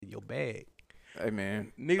your bag. Hey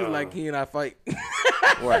man, Niggas like he and I fight.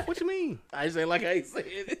 what? What you mean? I just ain't like how he said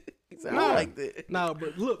it. He said, Nah. I like that. Nah,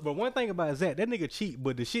 but look, but one thing about Zach, that nigga cheap,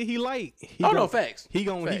 but the shit he like, No, facts. He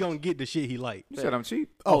Facts. gonna get the shit he like. You said I'm cheap.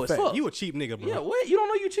 Oh, it's fact. fuck. You a cheap nigga, bro. Yeah, what? You don't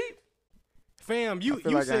know you cheap? Fam, I you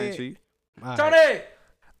feel you like I ain't said. cheap. All Tony, right.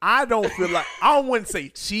 I don't feel like I wouldn't say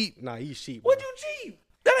cheap, Nah, you cheap. what bro. you cheap?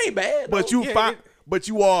 That ain't bad. but though. you Yeah, fine. it- But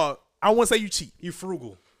you are. I wouldn't say you cheap. You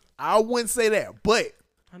frugal, I wouldn't say that. But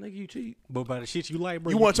I think you cheap. but by the shit you like,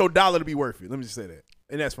 bro. you want your dollar to be worth it. Let me just say that,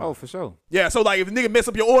 and that's fine. Oh, for sure. Yeah. So like, if a nigga mess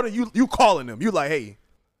up your order, you calling them. You like, hey,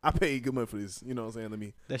 I paid good money for this. You know what I'm saying? Let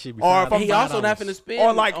me. that shit be. Or if $5. I'm He also not finna spend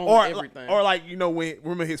Or like, on everything. or like, you know, when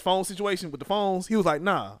remember his phone situation with the phones, he was like,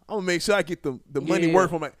 nah, I'm gonna make sure I get the money Yeah. worth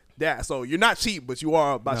from that. So you're not cheap, but you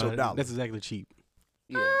are about Nah, your dollar. That's exactly cheap.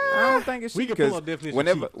 yeah. I don't think it's We cheap can pull because up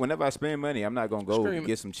definition of whenever I spend money, I'm not gonna go Scream it.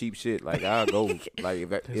 get some cheap shit. Like I'll go like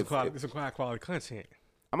It's some high quality content.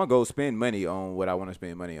 I'm gonna go spend money on what I want to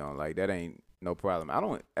spend money on. Like that ain't no problem. I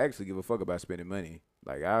don't actually give a fuck about spending money.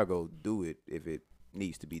 Like I'll go do it if it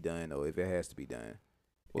needs to be done or if it has to be done.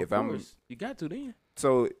 Well, if of I'm course. You got to then.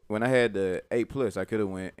 so when I had the 8 Plus, I could have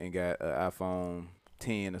went and got an iPhone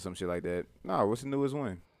 10 or some shit like that. No, what's the newest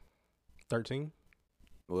one? 13.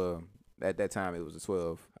 Well, at that time it was a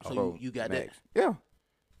 12 So Pro you got Max. that? Yeah,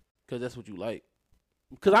 Cause that's what you like.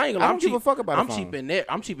 Cause I ain't gonna. I I'm don't give cheap. a fuck about a I'm phone. cheap in that.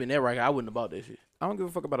 I'm cheap in that right. I wouldn't have bought that shit. I don't give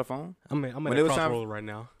a fuck about a phone. I'm When at it a was time- crossroad right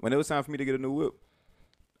now. When it was time for me to get a new whip,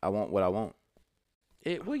 I want what I want.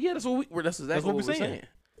 Well, yeah, that's what we. That's exactly what what we're we're saying. saying.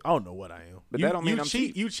 I don't know what I am. But you, that don't mean you I'm cheap.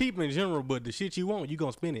 cheap. You cheap in general, but the shit you want, you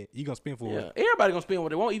gonna spend it. You gonna spend for Yeah, it. everybody gonna spend what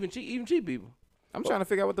they want, even cheap people. I'm trying to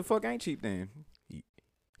figure out what the fuck ain't cheap then.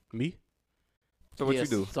 Me? So what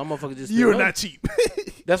Yes, you do? Some motherfuckers just. You're spend money. not cheap.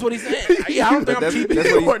 That's what he's saying. Yeah, I don't think I'm That's- cheap. that's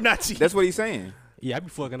either. what he- You are not cheap. That's what he's saying. Yeah, I be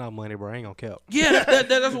fucking out money, bro. I ain't gonna cap. Yeah,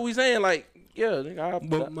 that's what we saying. Like, yeah, nigga,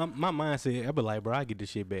 But my mindset, I be like, bro, I get this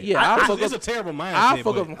shit back. Yeah, I'll fuck it's up- a terrible mindset. I'll fuck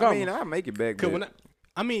but- up from I coming. mean, I'll make it back. Cause But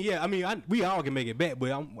when we all can make it back,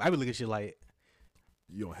 but I be looking at shit like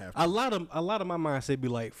You don't have to. a lot of my mindset be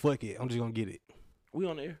like, fuck it, I'm just gonna get it. We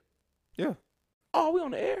on the air. yeah, Oh, we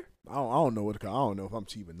on the air. I don't know what to call. I don't know if I'm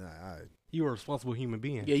cheap or not. You a responsible human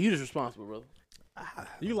being. Yeah, you just responsible, brother.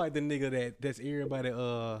 You like the nigga that's everybody.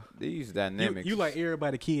 these dynamics. You like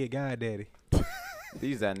everybody kid goddaddy.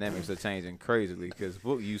 these dynamics are changing crazily because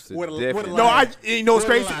Book used to What a definitely. No, you know what's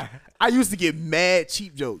What a crazy? lie. I used to get mad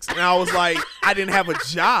cheap jokes, and I was like, I didn't have a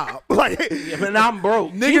job. Like, Yeah, but now I'm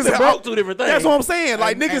broke. niggas Cheap and broke two different things. That's what I'm saying.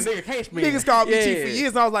 Like And niggas, nigga can't spend. niggas called me cheap for Yeah. years,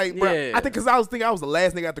 and I was like, bro, Yeah. I think because I was thinking I was the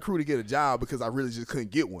last nigga at the crew to get a job because I really just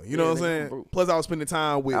couldn't get one. You know Yeah, what I'm nigga saying? broke. Plus, I was spending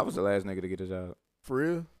time with I was the last nigga to get a job. for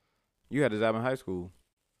real. You had a job in high school.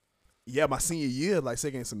 Yeah, my senior year, like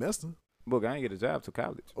second semester. Book, I ain't get a job till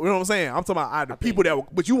college. You know what I'm saying? I'm talking about the people that were,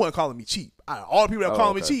 but you weren't calling me cheap. All the people that were Oh,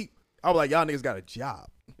 calling me okay. cheap, I was like, y'all niggas got a job.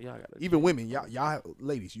 Yeah, I got it. Even women, y'all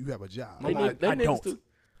ladies, you have a job. They I niggas don't. too.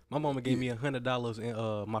 My mama gave me $100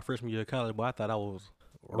 in my freshman year of college, but I thought I was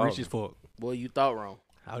rich Ballin'. as fuck. Boy, you thought wrong.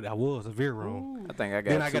 I was very wrong. I think I got.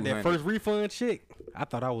 Then I got that 200. first refund check. I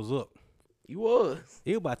thought I was up. You was.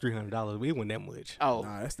 It was about $300, but it wasn't that much. Oh,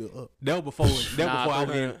 Nah, that's still up. That was before. Nah, I was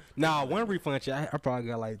 $300. getting. Nah, one refund check. I probably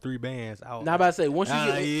got like 3 bands. now I'm about to say once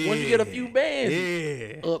you get a few bands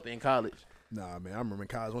Yeah. up in college. Nah, man, I remember in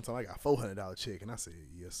college one time I got a $400 check, and I said,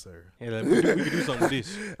 yes, sir. Yeah, like, we could do something with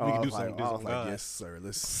this. We I could do was something with like, this. I On was like, God. yes, sir.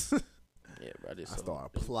 Let's. Yeah, bro. This I started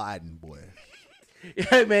plotting, boy.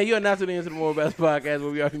 Hey, man, you're now tuning into the More Best Podcast,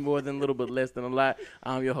 where we argue more than a little, but less than a lot.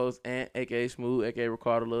 I'm your host, Ant, a.k.a. Smooth, a.k.a.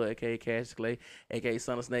 Ricardo Love, a.k.a. Cash Clay, a.k.a.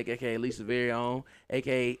 Son of Snake, a.k.a. Lisa's very own,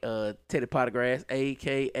 a.k.a. Teddy Pottergrass,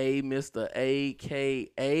 a.k.a. Mr.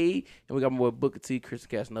 A.k.a. And we got my boy Booker T, Christian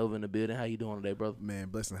Casanova in the building. How you doing today, brother? Man,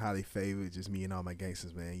 blessed and highly favored. Just me and all my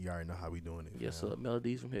gangsters, man. You already know how we doing it. Yes, man. sir.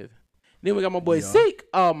 Melodies from heaven. Then we got my boy Yeah. Seek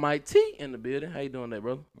Almighty in the building. How you doing today,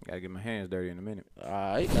 brother? Gotta get my hands dirty in a minute. All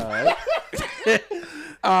right.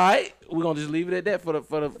 All right, we're gonna just leave it at that for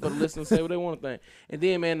the listeners to say what they want to think. And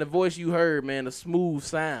then, man, the voice you heard, man, the smooth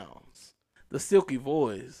sounds, the silky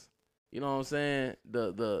voice. You know what I'm saying?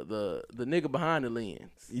 The nigga behind the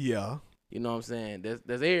lens. Yeah. You know what I'm saying?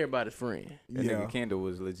 That's everybody's friend. That Yeah. nigga Kendall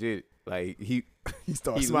was legit. Like he He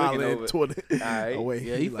started He looking smiling over. toward the Alright. away.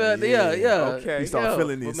 Yeah, he like, felt. Yeah. Okay. He started yeah.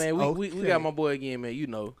 feeling this. But man, we Okay. got my boy again, man. You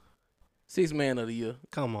know, 6th man of the year.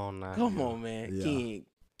 Come on now. Come on, man. Yeah.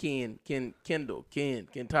 Kendall,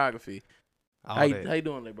 Kentography. All How you that.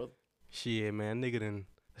 doing there, brother? Shit, man. Nigga done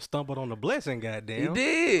stumbled on the blessing, He goddamn.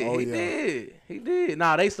 did. Oh, he yeah. did. He did.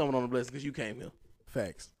 Nah, they stumbled on the blessing because you came here.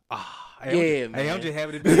 Facts. Hey, man. I'm just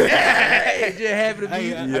happy to be. Hey, just happy to be. Hey,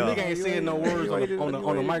 Hey, a nigga ain't saying no words on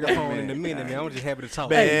the microphone in a minute, man. I'm just happy to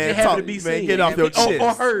talk. Man, just happy talk- to be man, seen. get off your Happy- chest.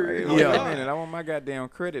 Or heard. Wait Yeah. a minute. I want my goddamn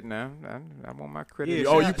credit now. I want my credit. Yeah,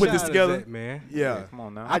 Oh, you shout- put shout this out to together? Zach, man. Yeah. Come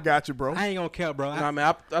on now. I got you, bro. I ain't gonna cap, bro. Nah,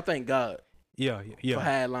 man, I thank God Yeah. for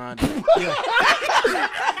Headline. The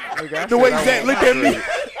way Zach looked at me.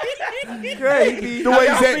 Crazy. The way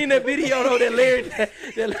Y'all Zach. seen that video though? That Larry.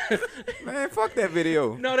 Man, fuck that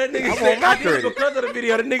video. No, that nigga I said want my I did it credit. because of the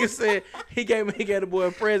video. The nigga said he gave the boy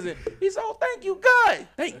a present. He said, "Oh, thank you, God.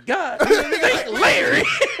 Thank God. Thank Larry."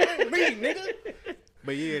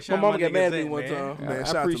 But yeah, My shout out mama got nigga mad at Zach, me one man. time. Man, I shout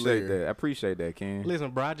out to appreciate Larry. that. I appreciate that, Ken. Listen,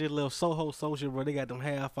 bro, I just left Soho Social, bro. They got them the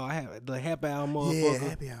happy hour Yeah, motherfucker.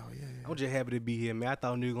 happy hour. Yeah. I'm just happy to be here, man. I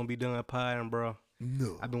thought we were gonna be done podding, bro.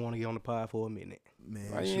 No, I've been wanting to get on the pod for a minute.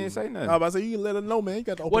 man. Why you shoot. ain't say nothing? I was about to say you can let her know, man. You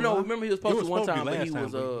got to open. Well, no, line. remember he was It supposed was to one supposed to time, be but he last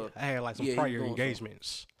was time, but I had like some yeah, he prior doing something.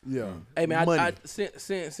 engagements. Yeah. Hey man, Money.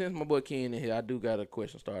 since my boy Ken in here, I do got a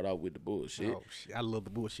question. Start off with the bullshit. Oh shit, I love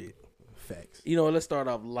the bullshit. Facts. You know, let's start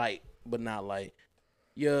off light, but not light.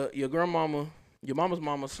 Your grandmama, your mama's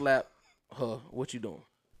mama slapped her. What you doing?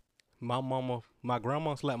 My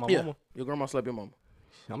grandma slapped my Yeah, mama. your grandma slapped your mama.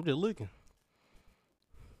 I'm just looking.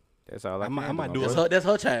 That's all I I can might- I do, might my do boy. it. That's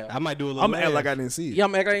her child. I might do a little. I'm acting like I laugh. didn't see it. Yeah,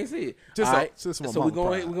 I'm acting I ain't see it. Just All so- right. just my So mama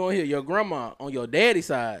we're pride. going here. Your grandma on your daddy's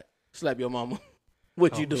side slap your mama.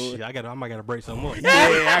 What you Oh, doing? shit, I might gotta break something up. Yeah,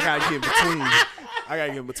 I gotta get in between. I gotta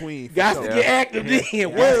get in between. for Got sure. to get active then. Hey,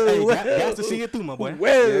 Whoa, got to see it through, my boy.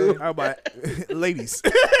 whoa. How about ladies?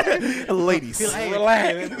 Ladies. Hey,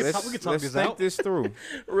 Relax. we can talk Let's this think out. this through.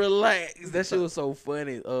 Relax. That shit was so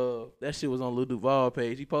funny. That shit was on Lil Duval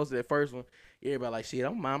page. He posted that first one. Everybody like, shit,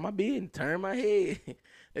 I'm mind my business. Turn my head.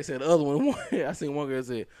 They said the other one. I seen one girl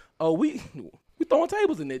said, "Oh, we throwing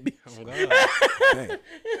tables in that bitch." Oh, God. Dang.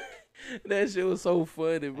 That shit was so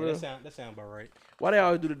funny, Hey, bro. that sound about right. Why they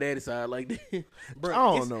always do the daddy side like that? Bro, I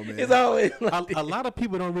don't it's- know, man. It's always like A lot of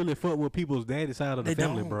people don't really fuck with people's daddy side of the They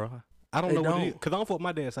family, don't. bro. I don't They know what it don't. is. Cause I don't fuck with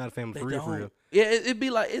my dad's side of the family they for real, for don't. real. Yeah, it be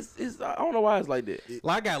like it's. I don't know why it's like that.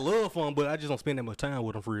 Like I got love for him, but I just don't spend that much time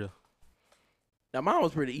with him for real. Now mine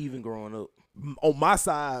was pretty even growing up. On my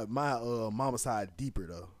side, my mama's side deeper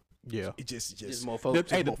though. Yeah. It just Just more The,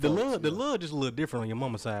 folks. hey, more the folks, love, the yeah. love just a little different on your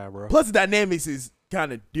mama's side, bro. Plus the dynamics is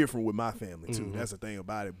kind of different with my family too. Mhm. That's the thing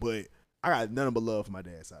about it. But I got nothing but love for my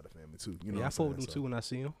dad's side of the family too. You know, Yeah, I what fuck I'm with them saying? too when I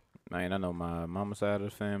see him. Man, I know my mama's side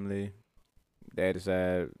of the family, daddy's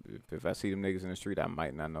side. If I see them niggas in the street, I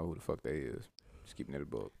might not know who the fuck they is. Just keeping it a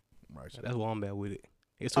book. Right. That's why I'm bad with it.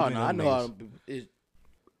 It's Oh too many no, I of them know. niggas. It,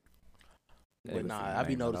 Yeah, but but nah, some I be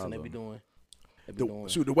names, not noticing all they of be them. doing. They be doing.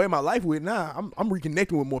 Shoot, the way my life with now, I'm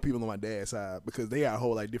reconnecting with more people on my dad's side because they got a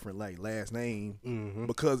whole like different like last name. Mm-hmm.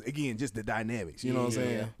 Because again, just the dynamics. You know what I'm Yeah.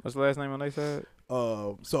 saying? What's the last name on their side?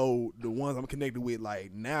 So the ones I'm connected with,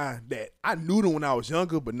 like now that I knew them when I was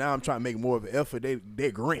younger, but now I'm trying to make more of an effort.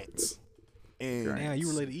 They're Grants, and Damn, you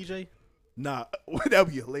related to EJ? nah, that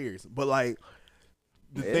would be hilarious. But like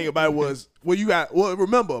the Yeah. thing about it was,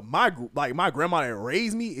 remember my grandma that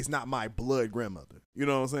raised me is not my blood grandmother. You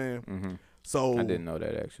know what I'm saying? Mm-hmm. So I didn't know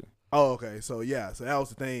that actually. Oh, okay. So yeah, so that was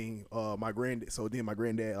the thing. My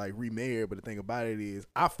granddad like remarried, but the thing about it is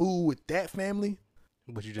I fool with that family,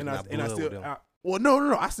 But you just and I got blood still with them.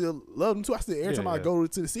 no, I still love them too. I still every Yeah, time I yeah. go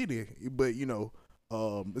to the city, but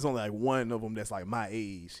there's only like one of them that's like my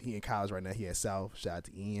age. He in college right now. He at South. Shout out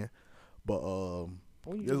to Ian. But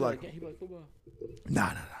When you it's was like- like, he like football.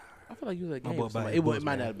 nah. I feel like you was like My game. boy with somebody. by his It books,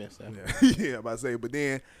 might man. not have been so. Yeah, I'm about to say. But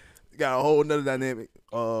then got a whole nother dynamic.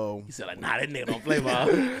 He said like, nah, that nigga don't play ball.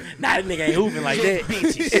 Nah, that nigga ain't hooping like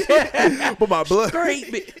that. but my blood, Great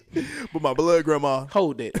bitch. but my blood grandma.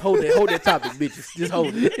 Hold that topic, bitches. Just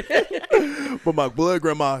hold it. But my blood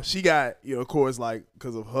grandma, she got, of course, like,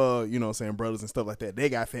 because of her, what I'm saying, brothers and stuff like that, they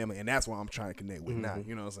got family, and that's why I'm trying to connect with now,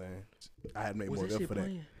 you know what I'm saying? I had to make Was more that effort shit for that.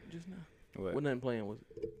 playing just now? What? What nothing playing was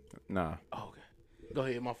it? Nah. Oh, okay. Go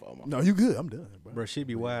ahead, my fault. No, you good. I'm done, bro. Bro, she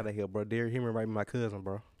be wild out here, bro. Derrick Henry might be my cousin,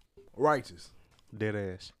 bro. Righteous. Dead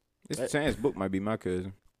ass. It's a chance Book might be my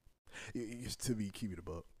cousin. It's to be keep it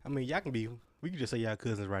above. I mean, y'all can be. We can just say y'all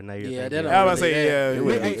cousins right now. Yeah, that that I was about to really say, yeah. that. It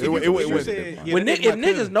wouldn't- Hey, it if wouldn't- you it wouldn't said- different. yeah, When that if nigga my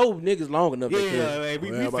niggas cousin. know niggas long enough, Yeah, they could. hey,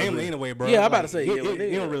 we Well, I'm about to family say- anyway, bro. Yeah, I'm about to Like, say, it, yeah, it, well,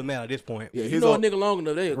 it yeah. don't really matter at this point. Yeah, You his know a old, nigga long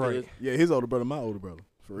enough, they Right. yeah, his older brother, my older brother.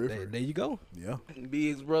 For real. There you go. Yeah.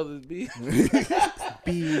 Big's brothers, big.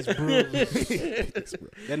 Bees, bro.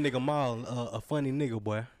 That nigga Maul, a funny nigga,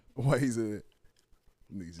 boy. Why he said,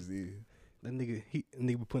 niggas just is. That nigga, he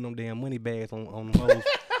be putting them damn money bags on them hoes.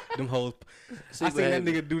 Them hoes. I seen that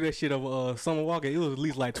nigga do that shit over Summer Walker. It was at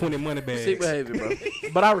least like 20 money bags. Sick behavior, bro.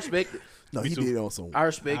 But I respect it. No, he too. did on some. I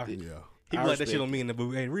respect it. Yeah. He be like that shit on me in the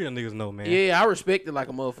booth. Hey, real niggas know, man. Yeah, I respect it like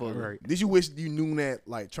a motherfucker. Right. Did you wish you knew that?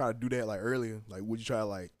 Like, try to do that like earlier. Like, would you try to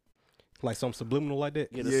like? Like something subliminal like that.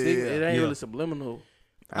 Yeah, the Yeah, stigma, it ain't yeah. really subliminal.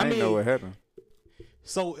 I didn't know what happened.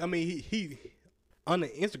 So I mean, he on the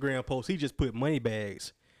Instagram post, he just put money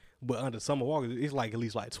bags, but under Summer Walker, it's like at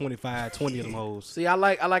least like 25, 20 of them hoes. See, I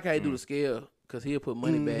like how he do the scale because he'll put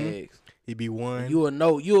money bags. He be one. You will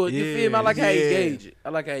know. You feel me? I like how he Yeah. gauge it. I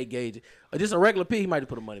like how he gauge it. Or just a regular P, he might just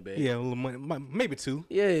put a money bag. Yeah, a little money, maybe 2.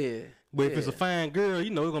 Yeah. But if it's a fine girl, you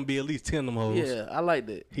know it's gonna be at least 10 of them hoes. Yeah, I like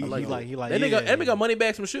that. He I like like that yeah. nigga got money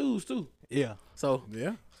bags from shoes too. Yeah. So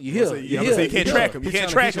Yeah. you hear? So you can't track him. You He can't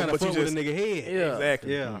tryna- track he him, tryna but you fuck with just a nigga head. Yeah.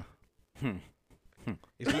 exactly. Yeah.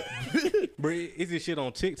 Bro, it's this shit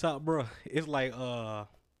on TikTok, bro. It's like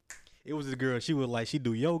it was this girl. She was like she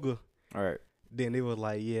do yoga. All right. Then it was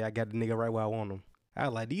like, yeah, I got the nigga right where I want him. I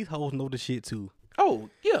was like, these hoes know the shit too. Oh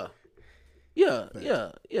yeah,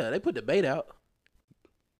 yeah. They put the bait out.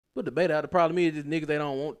 Put the bait out. The problem is just niggas they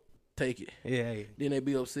don't want to take it. Yeah, hey, Then they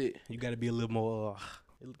be upset. you got to be a little more.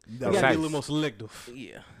 You That got to be a Precise. little more selective.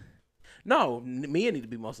 Yeah. No, men need to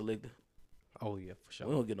be more selective. Oh yeah, for We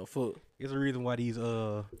sure. don't get no fuck. It's the reason why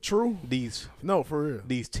True. these No, for real.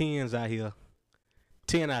 these 10s out here,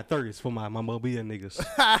 10 out of 30s for my mobile niggas.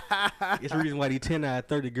 It's the reason why these 10 out of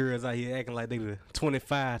 30 girls out here acting like they the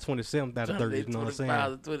 25, 27 out of 30. You know what I'm saying?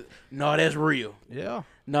 25 to 20. No, that's real. Yeah.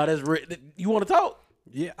 No, that's real. You want to talk?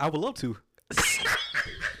 Yeah, I would love to.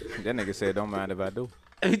 That nigga said, "Don't mind if I do."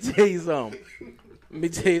 Let me tell you something. Let me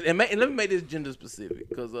tell you, and let me make this gender specific,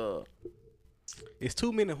 because It's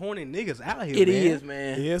too many horny niggas out here. it man. is,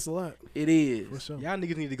 man. Yeah, it's a lot. It is. For sure. Y'all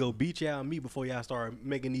niggas need to go beat y'all meat before y'all start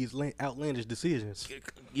making these outlandish decisions.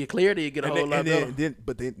 You clear, then you get a whole lot better.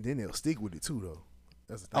 Then they'll stick with it too, though.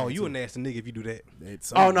 That's the thing. Oh, you too. a nasty nigga if you do that.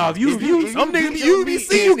 Oh no, if you some niggas you be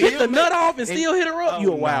seeing you get the nut off and still hit her up,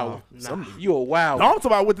 you a wild. Some- You a wild. No, I'm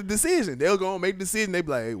talking about with the decision. They'll go and make the decision. They be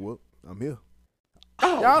like, hey, well, I'm here.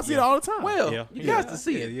 Oh, Y'all see it all the time. well, Yeah. you Yeah. got to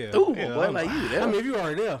see it. Yeah. Ooh, Yeah. boy, like you there. I mean, if you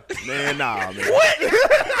already there, Man, nah, man.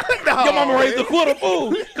 Your mama raised a quarter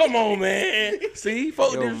fool. Come on, man. See,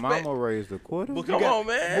 folk Yo, disrespect. mama raised a quarter. Book, Come on,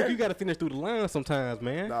 man. Book, you got to finish through the line sometimes,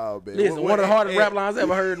 man. Nah, man. Listen, one of the hardest rap lines I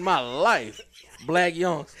ever heard in my life. Black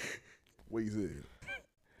Youngs. What you said?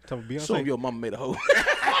 Tell me, So Beyonce. your mama made a hoe.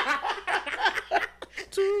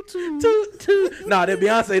 Toot. Nah, that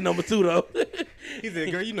Beyonce number 2 though. He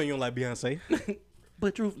said, girl, you know you don't like Beyonce.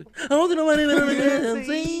 But truthfully, I don't think nobody knows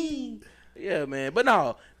Beyonce. Yeah, man. But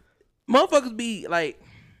no, motherfuckers be like,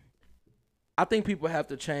 I think people have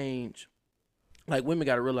to change. Like, women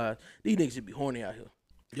got to realize these niggas should be horny out here.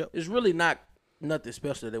 Yep. It's really not nothing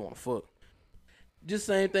special that they want to fuck. Just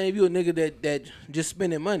same thing if you a nigga that just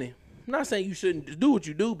spending money. I'm not saying you shouldn't do what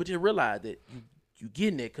you do, but just realize that you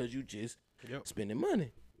getting it because you just spending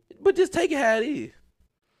money. But just take it how it is.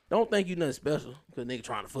 Don't think you nothing special because nigga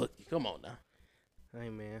trying to fuck you. Come on now. Hey,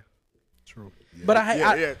 man. True. Yeah. But I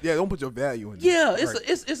yeah. Don't put your value in it. yeah, Right.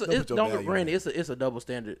 it's Don't put your don't value get granted, in it's a double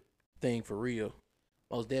standard thing for real.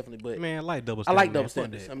 Most definitely, but Man, I like double I standards. like man. double Fuck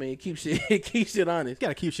standards. that. I mean, keep shit honest. You got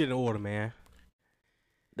to keep shit in order, man.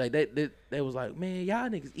 Like they was like, man, y'all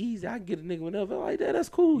niggas easy. I can get a nigga whenever. Like that's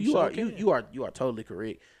cool. You sure are can. you are totally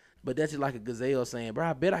correct. But that's just like a gazelle saying, bro,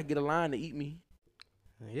 I bet I get a line to eat me.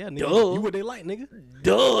 Yeah, nigga. Duh. You what they like, nigga.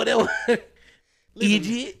 Duh, that was Listen,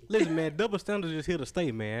 idiot. Listen, man, double standards is here to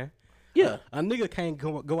stay, man. Yeah, A nigga can't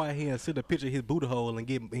go out here and send a picture of his booty hole and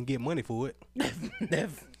get money for it.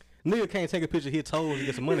 Nigga can't take a picture of his toes and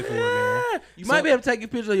get some money for it, man. You might be able to take a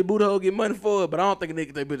picture of your booty hole, get money for it, but I don't think a nigga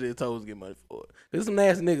can take a picture of his toes and get money for it. There's some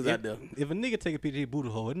nasty niggas out there. If a nigga take a picture of his booty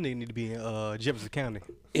hole, that nigga need to be in Jefferson County.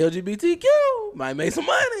 LGBTQ might make some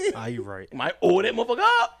money. Ah, you right. Might owe that motherfucker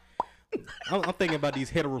up. I'm thinking about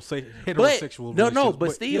these heterosexual But relationships. but yeah,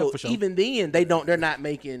 still, for sure. even then, they're not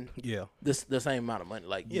making yeah, the same amount of money.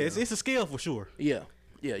 Like yeah, it's a scale for sure. yeah.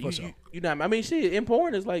 You sure. you not. I mean, shit. In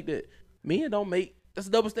porn, it's like that. Men don't make. That's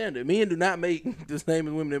a double standard. Men do not make the same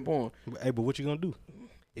as women in porn. Hey, but what you gonna do?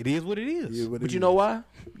 It is what it is. Yeah, But you know why?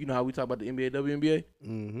 You know how we talk about the NBA, WNBA?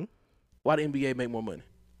 Mm-hmm. Why the NBA make more money?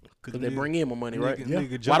 Because they bring in more money, right? Nigga, Yeah.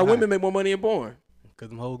 nigga Why jump the high. women make more money in porn? Cause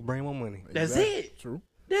them hoes bring more money. That's Exactly. it. True.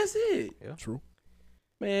 That's it. True.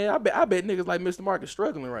 Man, I bet niggas like Mr. Marcus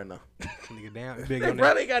struggling right now. Nigga down, big They on that.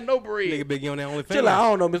 probably ain't got no bread. Nigga big on that OnlyFans. Chill out. I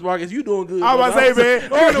don't know, Miss Marcus. You doing good. I was about to say,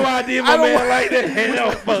 man. I don't know why I did my I don't man want- like that.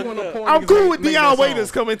 Hell, fuck one of up. the porn I'm niggas cool make- with make Deion that Waiters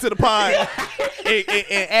song. coming to the pod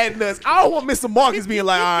and adding us. I don't want Mr. Marcus being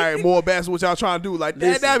like, all right, more basketball, what y'all trying to do. Like,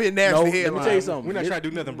 Listen, that'd be a nasty no, headline. let me tell you something. We're not trying to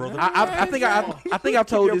do nothing, brother. I think I've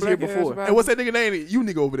told this here before. And what's that nigga name? You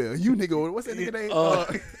nigga over there. You nigga over there. What's that nigga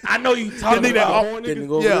name? I know you talking nigga that about off- that nigga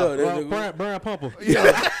over Yeah. there. That nigga- Brian Pumper.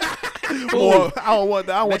 Boy, I don't want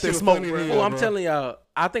that shit was smoke, funny bro. as Oh, hell, I'm bro. telling y'all,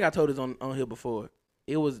 I think I told this on here before.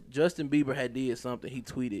 It was Justin Bieber had did something. He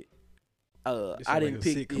tweeted, This I sound didn't like a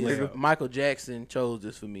pick sick this. collab. Michael Jackson chose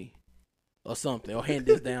this for me. Or something. Or hand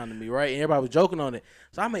this down to me, right? And everybody was joking on it.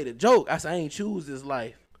 So I made a joke. I said, I ain't choose this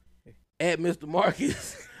life. At Mr.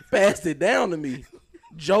 Marcus passed it down to me.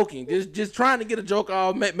 Joking. Just trying to get a joke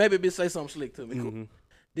off. Maybe bitch say something slick to me. Mm-hmm.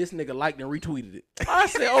 This nigga liked and retweeted it. I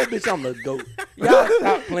said, oh, bitch, I'm the GOAT. Y'all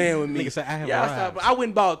stop playing with me. Nigga said, I have Y'all arrived. stop. I went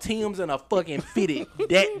and bought Tim's and a fucking fitted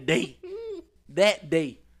that day. That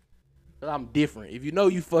day. I'm different. If you know,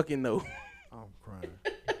 you fucking know. I'm crying.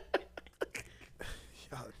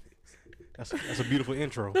 That's a beautiful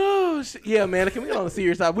intro. Oh, shit. Yeah, man. Can we get on a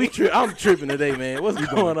serious topic? I'm tripping today, man. What's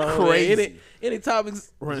going on? man? Crazy. Any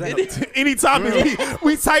topics? Any topic,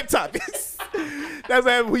 we type topics. That's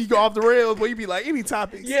how we go off the rails. Where you be like, any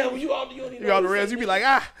topics. Yeah, when you off, you don't even You off the rails, you be like,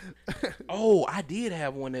 ah. oh, I did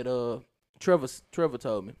have one that Trevor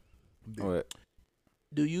told me. What?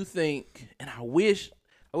 Do you think? And I wish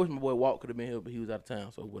my boy Walt could have been here, but he was out of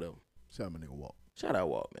town, so whatever. Shout out my nigga Walt. Shout out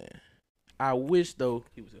Walt, man. I wish though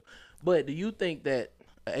he was here. But do you think that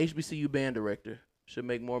a HBCU band director should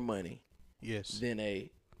make more money Yes. than a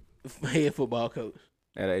head football coach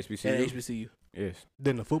At a HBCU? at HBCU? Yes.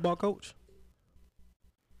 Then the football coach?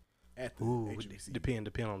 At the Ooh, HBCU. depend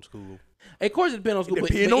on school. Of course, it depends on school. It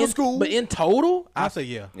but, depend but on in, school. But in total, I say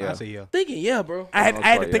yeah. Yeah. I say yeah. thinking, yeah, bro. I had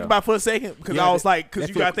to think yeah. about it for a second because Yeah, I was like, because that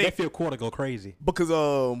you feel- got to that think, feel quarter go crazy. because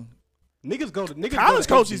Niggas go to college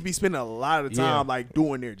coaches HB. be spending a lot of time Yeah. like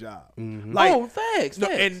doing their job. Mhm. Like, oh, facts. no,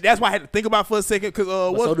 facts. and that's why I had to think about it for a second because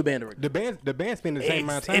But so the band director. The band spend the same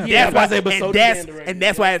amount of and time. Yeah, that's why I why, say, but so and the that's band director. and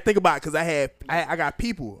that's why I had to think about it because I got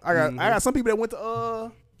people. I got some people that went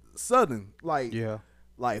to Southern, like Yeah.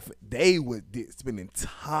 like they would spending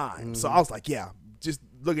time. So I was like, yeah, just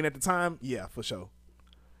looking at the time, yeah, for sure.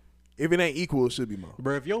 If it ain't equal, it should be more.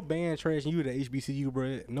 Bro, if your band trash and you the HBCU,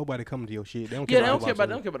 bro, nobody coming to your shit. They don't Yeah, care they don't care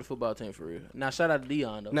about you. the football team for real. Now, shout out to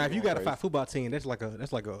Dion though. Now, if you got a Crazy. 5 football team, that's like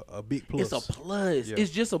a big plus. It's a plus. Yeah. It's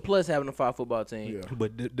just a plus having a 5 football team. Yeah.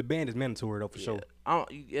 But the band is mandatory though for sure.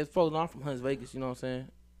 As folks, I'm from Hunts Vegas. You know what I'm saying?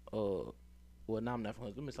 Well, now I'm not from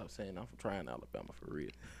Hunts. Let me stop saying I'm from Tryon, Alabama for real.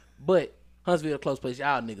 But Huntsville, a close place.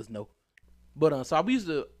 Y'all niggas know. But so I used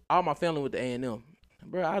to all my family with the A&M.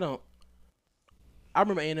 Bro, I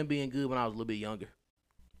remember A&M being good when I was a little bit younger.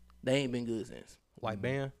 They ain't been good since. Like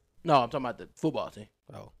band. No, I'm talking about the football team.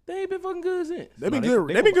 Oh, They ain't been fucking good since. They've been they- good.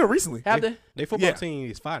 they They've been good recently. Have they? they football Yeah.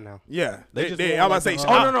 team is 5 now. Yeah, They they, just they, won I was like about to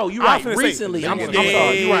the, say. Oh no, you're I right. was finna say- Recently, I'm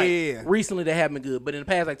sorry. You're right. Recently, they haven't been good, but in the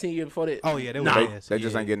past like 10 years before that, Oh yeah, they Nah. was They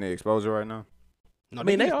just ain't getting the exposure right now. No, I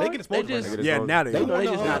mean, they get are. exposed They right just- now. Yeah, now they They are. won they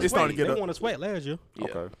the just not They starting to get they up. won a sweat last year. Yeah.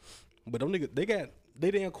 Okay. But them niggas, they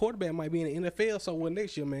damn quarterback might be in the NFL somewhere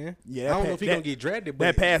next year, man. Yeah, I don't know if he's that- gonna get drafted, but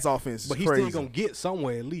That pass offense is but he's crazy. still gonna get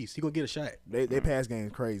somewhere at least. He gonna get a shot. They pass game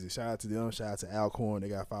is crazy. Shout out to them. Shout out to Alcorn. They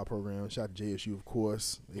got 5 programs. Shout out to JSU, of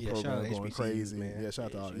course. They Yeah, shout program out to going HBCUs, crazy. man. Yeah, shout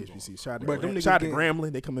out to all the HBC. Shout out to, But them niggas shout out to getting-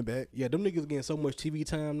 Grambling. They coming back. Yeah, them niggas getting so much TV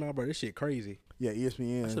time now, bro. This shit crazy. Yeah,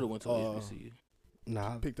 ESPN. I should have went to HBCU.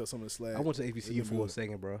 Nah, Picked up some of the slack. I went to HBCU They for a good.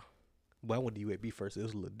 second, bro. But I went to UAB first. It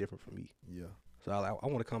was a little different for me. Yeah. So I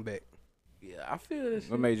want to come back. Yeah, I feel this.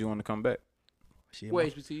 What made you want to come back? Shit, Where my-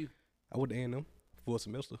 HBCU? I went to A&M for a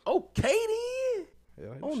semester. Okay then. Yeah,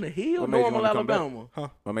 On the hill, What made you Normal, wanna come back?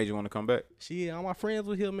 Alabama. What made you want to come back? Shit, all my friends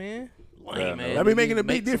were here, man. Lame, Yeah, man. that be Nigga, making a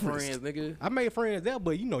make big some difference. Friends, nigga. I made friends there,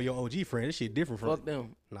 but you know your OG friend. This shit different from. Fuck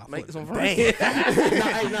them. Nah, Make fuck some them. friends.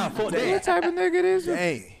 Nah, fuck that. type of nigga this?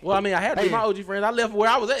 Dang. Well, I mean, I had to be Hey. my OG friends. I left where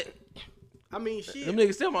I was at. I mean, shit. Them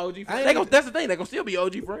niggas still my OG I friends. ain't They gon' even- that's the thing. They gonna still be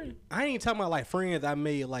OG friends. I ain't talking about like friends I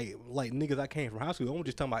made like niggas I came from high school. I'm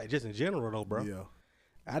just talking about just in general though, bro. Yeah.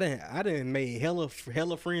 I didn't made hella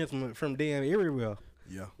friends from damn everywhere.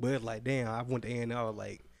 Yeah. But it's like damn, I went to A&M. I was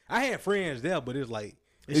like, I had friends there, but it's like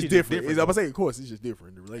this It's shit different. Is I'm gonna say, of course, it's just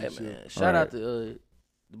different. The Hey, relationship. man, shout out Right. to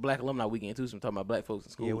the Black Alumni Weekend too. So I'm talking about black folks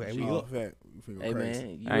in school. Yeah, and we shit. go- Oh, fact. We finna go Hey crazy.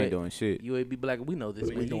 man, I ain't doing shit. UAB Black. We know this,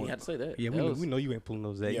 We but you doing- ain't have to say that. Yeah, That was- we know you ain't pulling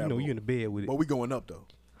those that. Yeah, you know but- you in the bed with it. But we going up though.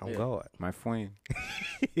 Oh Yeah. God, My friend.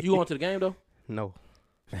 You going to the game though? no.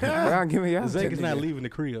 Y'all give me y'all. Zach is not nigga. leaving the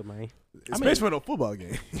crib, man. Especially for a football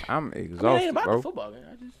game. I'm I mean, it exhausted, ain't about bro. the football game.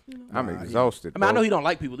 I just, I'm Nah, exhausted. I mean, I know bro. he don't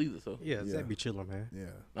like people either. So Yeah, Yeah. Zach be chilling, man. Yeah.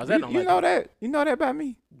 now, Zach don't You like know people. that? You know that about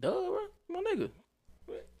me? Duh, bro, my nigga.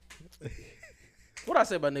 What I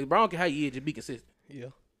say about niggas, bro? I don't care how you is, just be consistent. Yeah,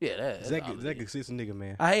 Yeah, that's Zach all it Zach is. consistent nigga,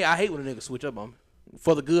 man. I hate when a nigga switch up on me,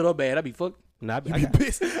 for the good or bad. I be fucked. Nah, I You be got,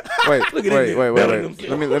 pissed. Wait, Look at wait, this wait, nigga wait, belling wait.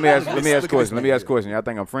 himself. Let me ask Look at a this question. Let me nigga. ask a question. Y'all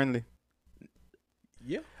think I'm friendly?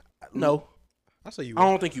 yeah. No, I say you. I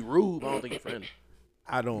don't think you rude. But I don't think you friendly.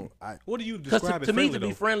 I don't. What do you Because describe to as me, friendly to be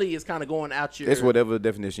though? friendly is kind of going out your. It's whatever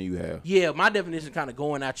definition you have. Yeah, my definition is kind of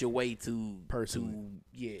going out your way to. Personally.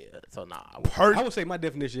 Yeah, so nah. I would say my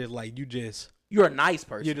definition is like You're a nice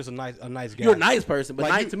person. you're just a nice guy. You're a nice person, but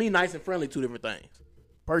Like to me, nice and friendly, two different things.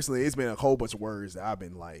 personally, it's been a whole bunch of words that I've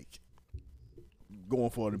been like going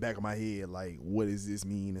for in the back of my head, like what does this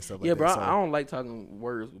mean and stuff like Yeah, that. bro, So, I don't like talking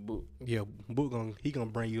words with Book. Yeah, Book he gonna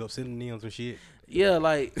bring you up synonyms and shit. Yeah,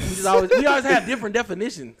 like we always have different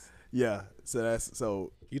definitions. yeah, so that's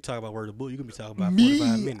so. You talk about word of Book, you gonna be talking about Me,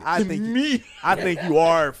 45 minutes. I think you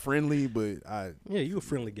are friendly, but Yeah, you a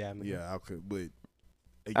friendly guy, man. yeah, I could, but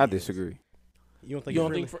I again, disagree. You don't think You you're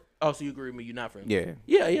don't think? friendly? So you agree with me? You're not friendly? Yeah.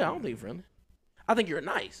 Yeah. I don't think you're friendly. I think you're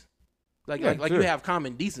nice. Like Yeah, like sure. you have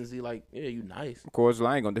common decency. Like you nice. Of course,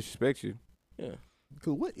 I ain't gonna disrespect you. Yeah.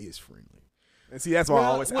 Cool. What is friendly? And see, that's why Well,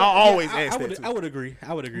 I always yeah, ask I that would, too. I would agree.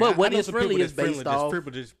 But what I know is some friendly people is that's based off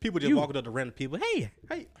people just you. walking up to random people. Hey,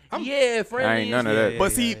 I'm Yeah, friendly. I ain't none of is- that.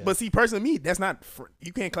 But Yeah. see, personally, me, that's not.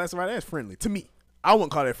 You can't classify that as friendly to me. I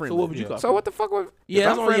wouldn't call that friendly. So what would you Yeah. call? So what the fuck was? Yeah, if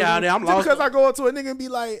that's I'm what. Yeah, friendly- I'm Just lost. because I go up to a nigga and be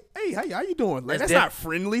like, "Hey, how you doing?" Like, That's that's not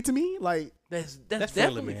friendly to me. Like, That's That's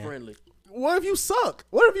definitely friendly, man. friendly. what if you suck?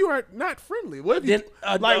 What if you are not friendly? What if you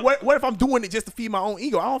Then, like? What if I'm doing it just to feed my own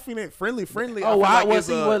ego? I don't feel that friendly. Oh, I feel like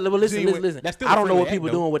see, it's, listen. That's still I a don't know what friendly people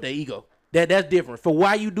act, though. doing with their ego. That's different. For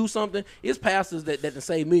why you do something, it's pastors that can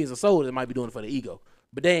save millions of souls that might be doing it for the ego,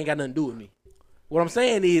 but they ain't got nothing to do with me. What I'm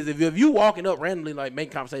saying is, if you walking up randomly like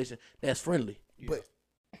making conversation, that's friendly. But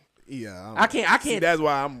yeah, I can't. See, that's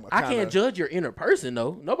why I'm. I kinda- can't judge your inner person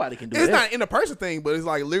though. Nobody can do It's that. not an interpersonal thing, but it's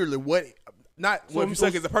like literally what. Not what if you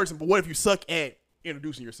suck as a person, but what if you suck at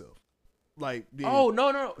introducing yourself? Like, then, Oh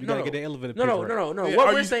no. You gotta get the elevator No. pitch right. Yeah, What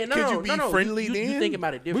are we're you- saying, could you be friendly You then? think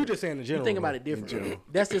about it different. We were just saying in You general. think about though. it different. general.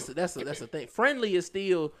 That's the thing. Friendly is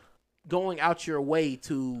still going out your way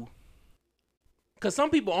to, because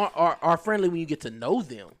some people are friendly when you get to know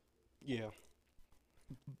them, Yeah,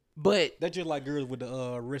 but that's just like girls with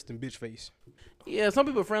the resting bitch face. yeah, some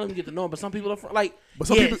people are friendly when you get to know them, but some people are like. But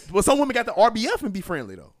some yes. people, but some women got the RBF and be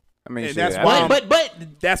friendly though. I mean, And shit, that's I why done-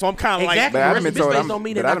 But That's why I'm kind of Exactly. But I The done rest been of his told face I'm. don't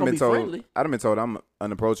mean But they're I not done gonna been be told. friendly. I done been told I'm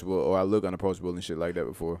unapproachable or I look unapproachable and shit like that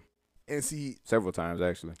before. like, and see, Several times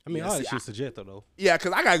actually. I mean, Yeah, all see, that shit's suggestive though. yeah,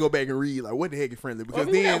 because I gotta go back and read like what the heck is friendly because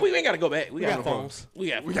we then ain't got to go back. We got got phones. We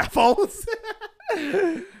got. we got phones.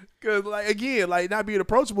 Because like again, like not being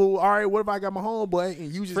approachable. All right, what if I got my homeboy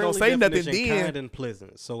and you just Friendly don't say nothing? definition, Then kind and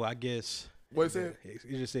pleasant. So I guess what is it?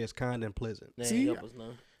 it just says kind and pleasant. They See? ain't help us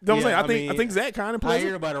none. You know what I'm Yeah, saying? I I think Zach kind of I hear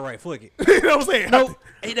pleasant. about it right. Fuck it. You know what I'm saying? Nope.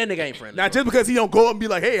 Hey, that nigga ain't friendly. Not bro. just because he don't go up and be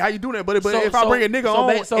like, "Hey, how you doing that?" But So- if I so- bring a nigga so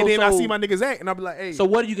on ba- so- and then I so- see my nigga Zach and I'll be like, "Hey, So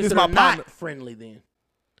what do you this is consider my not partner." friendly then?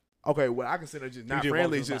 Okay, well I consider just not You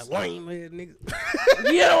friendly. walk It's up just like, lame ass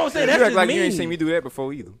nigga. You know what I'm saying? You That's act just like mean. you ain't seen me do that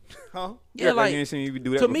before either. huh? You Yeah, act like you ain't seen me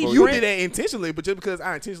do that to me, before You either. did that intentionally, but just because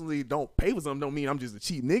I intentionally don't pay for something, don't mean I'm just a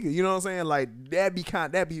cheap nigga. You know what I'm saying? Like that be.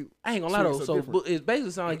 I ain't gonna lie though. So So different. it's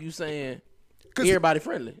basically sound like you saying 'Cause- everybody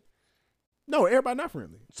friendly. No, everybody not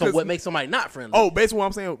friendly. So 'Cause- what makes somebody not friendly? Oh, basically what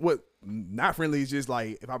I'm saying, what not friendly is just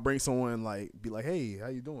like if I bring someone like be like, "Hey, how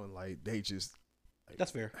you doing?" Like they just,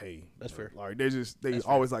 That's fair. hey, That's fair. Like they That's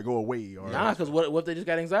always like go away or Nah, because what if they just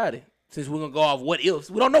got anxiety? Since we're gonna go off what ifs,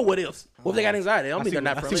 we don't know what ifs. What if they got anxiety? I don't mean they're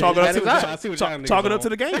not friendly. chalk it They up got to anxiety. I see what chalk, y'all niggas chalk it up on. to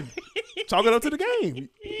the game. Chalk it up to the game.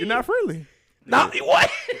 You're not friendly. Nah,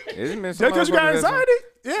 what? Isn't there some Just because you got motherfuckers that's- anxiety,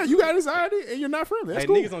 yeah, you got anxiety and you're not friendly. That's Hey,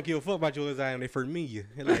 cool. niggas don't give a fuck about your anxiety when they first meet you.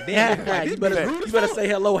 They're like, damn, like, you this better, bitch rude you as better fuck. say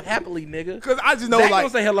hello happily, nigga. Because I just know Zach like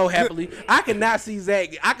don't say hello happily. I cannot see Zach.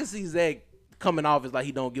 I can see Zach coming off as like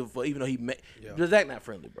he don't give a fuck, even though he met. Yeah. Zach not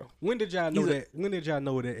friendly, bro. When did y'all know He's a- that? When did y'all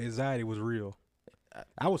know that anxiety was real?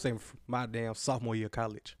 I would say my damn sophomore year of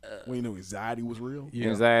college. when you knew anxiety was real, Yeah,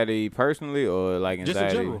 Anxiety personally or like just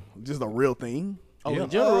anxiety? in general. just a real thing. Oh, Yeah. in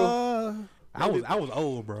general. I was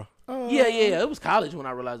old, bro. Yeah. It was college when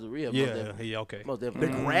I realized it was real. Most Yeah, definitely. yeah, okay. Most The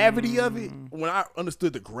definitely. gravity of it, when I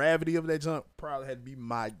understood the gravity of that jump, probably had to be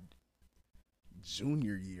my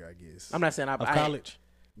junior year, I guess. I'm not saying Of I college.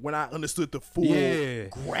 When I understood the full Yeah,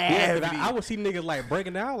 gravity. I would see niggas like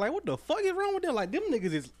breaking down. Like, what the fuck is wrong with them? Like, them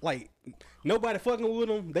niggas is like nobody fucking with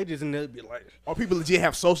them. They just in there be like, or people legit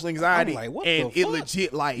have social anxiety, I'm like, what and the it fuck?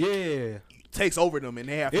 legit like yeah. takes over them, and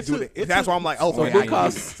they have to It's do a- it. it's That's a- why I'm like, oh, So Yeah, book I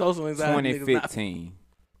calls get it. social anxiety. niggas not- 2015.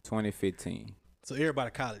 2015. So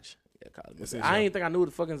everybody college, Yeah, college. That's it, I yeah. ain't think I knew what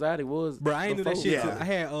the fuck anxiety was. bro. I ain't knew that before. shit. Yeah. Till I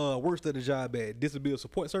had worked at a job at Disability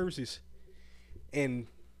Support Services, and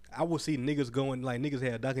I would see niggas going like niggas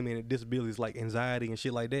had documented disabilities like anxiety and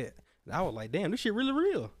shit like that. And I was like, damn, this shit really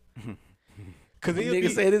real. Cause it'll Nigga be,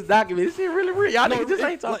 say this document. This shit really real. Y'all no, niggas just it-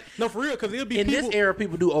 ain't talking. like, no, for real. Cause it'll be In people. this era,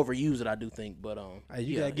 people do overuse it. I do think, but Hey,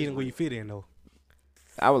 you yeah, gotta get it's in where you fit in though.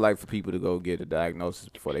 I would like for people to go get a diagnosis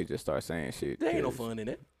before they just start saying shit. There ain't no 'cause fun in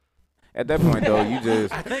it. At that point, though, you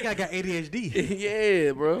just I think I got ADHD.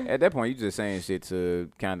 Yeah, bro. at that point you just saying shit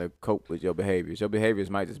to kind of cope with your behaviors. Your behaviors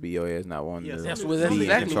might just be your ass not wanting Yeah, to that's some what- that's be in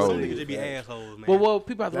exactly what control. some of niggas it. just be assholes, man. But what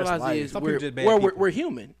people have to That's realize life. is Some people we're just bad we're, people. we're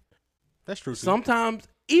human. That's true. Too. Sometimes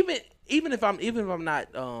even if I'm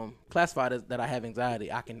not classified as that I have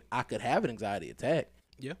anxiety, I could have an anxiety attack.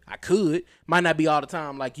 Yeah. I could. Might not be all the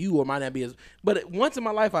time like you, or might not be as. But once in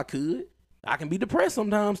my life, I could. I can be depressed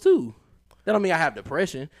sometimes too. That don't mean I have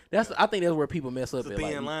depression. I think that's where people mess up. It's a at,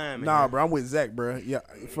 thin like, line, man. Nah, bro, I'm with Zach, bro. Yeah,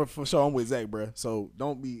 for sure, I'm with Zach, bro. So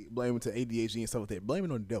don't be blaming to ADHD and stuff like that. Blame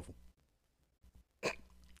it on the devil.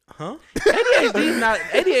 Huh? ADHD is not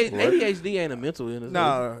ADHD ain't a mental illness.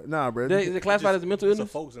 Nah, bro. Is it classified as a mental It's a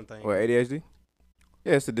illness? focusing thing. What, ADHD?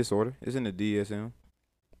 Yeah, it's a disorder. It's in the DSM.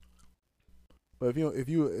 But if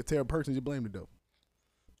you a terrible person, you blame the devil.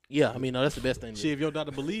 Yeah, I mean, no, that's the best thing. To Shit, do. if your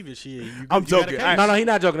doctor believe it, shit. I'm you got a joking. case. No, he's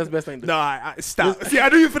not joking. That's the best thing. To do. No, I stop. See, I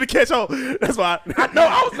knew you were finna catch on. That's why. No,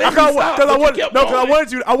 I was letting you stop, I but you wanted, kept no, because I going.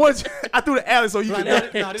 wanted you. I threw the alley so you Nah,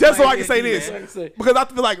 could, nah, this just so my I can say ADHD, this. man. Say. Because I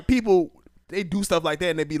feel like people, they do stuff like that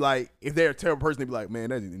and they be like, if they're a terrible person, they be like, man,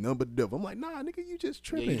 that's nothing but the devil. I'm like, nah, nigga, you just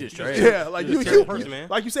tripping. you just trash. Yeah, like You you just a terrible human. person, man.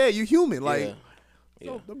 Like you said, you human. Like, Yeah.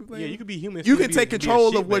 so don't be Yeah, blaming- you could be human. you still can be- take be a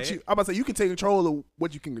control of what shitbag. you. I'm about to say you can take control of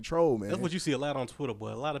what you can control, man. That's what you see a lot on Twitter,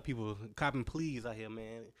 boy. A lot of people copping pleas out here,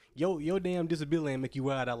 man. Your damn disability ain't make you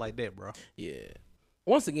ride out like that, bro. Yeah.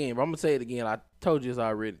 Once again, bro, I'm gonna say it again. I told you this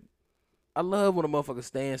already. I love when a motherfucker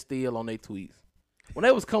stand still on their tweets. When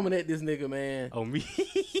they was coming at this nigga, man, Oh me,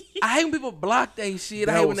 I hate when people block they shit.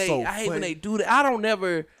 I That hate when was so I hate when funny. they do that. I don't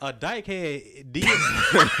never. a dyke had did.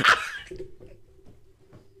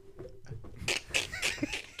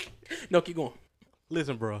 No, keep going.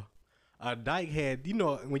 Listen, bro. A dyke had, you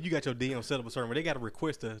know, when you got your DM set up a certain way, they got a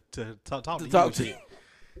request to talk to you. talk and to shit.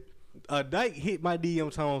 A dyke hit my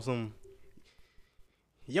DM talking some,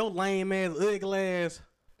 yo lame ass, ugly ass.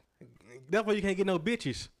 That's why you can't get no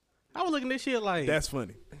bitches. I was looking at this shit like, That's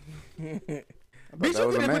funny. bitch, that you was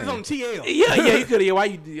a could have put man. this on TL. Yeah, you could have. Why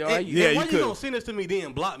you? Why And- you? Yeah, and why you you coulda. gonna send this to me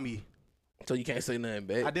then block me? So you can't say nothing I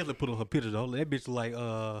back. definitely put on her picture though. That bitch like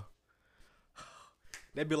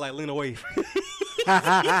that be like Lena Waithe.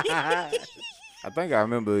 I think I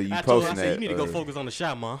remember you I told her, I posting said, that. you need to go focus on the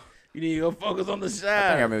shot, man. You need to go focus on the I think shot.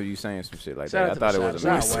 I remember you saying some shit like Shout that. I out to thought the it was shot.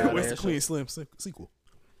 amazing. Wow, What's the ass Queen Slim sequel?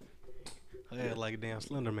 I had like a damn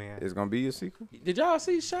Slender Man. It's gonna be a sequel. Did y'all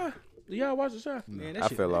see Shot? Did y'all watch the Shot? Man, I that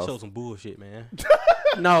shit fell that off. showed some bullshit, man.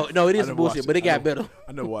 No, it I is never some bullshit, watched but it it. I got better.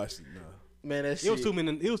 I never watched it. No. Man, that It shit. was too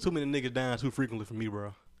many. It was too many niggas dying too frequently for me,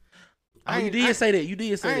 bro. Oh, you did say that. You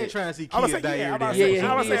did I say ain't that. trying to see I was kids like, die yeah, every I was day. Yeah,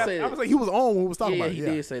 yeah, I was he did like, say I that. was like, he was on when we was talking Yeah, about it. he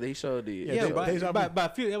did say that. He sure did. Yeah, Yeah, Deja vu. by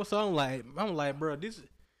fifth episode, I'm like, bro, this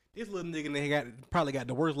little nigga probably got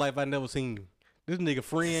the worst life I never seen. This nigga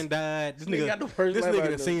friend died. This Nigga nigga got the worst This life I nigga never-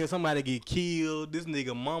 done seen somebody get killed. This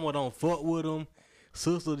nigga mama don't fuck with him.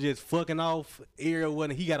 Sister just fucking off everyone.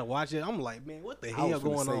 He gotta watch it. I'm like, man, what the I hell was finna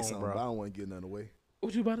going say on, something, but I bro? don't want to get nothing away.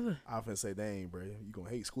 What you about to say? I was finna say, dang, bro, you gonna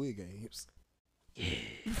hate Squid Games.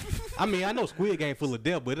 I mean, I know Squid Game full of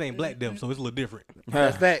death, but it ain't black death, so it's a little different.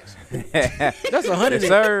 That's facts. yes, That's 100.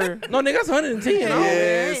 sir. No, nigga, that's 110. Yeah. Oh,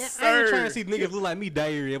 Yes, I ain't sir. trying to see niggas look like me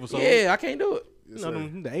die every episode. yeah, I can't do it. You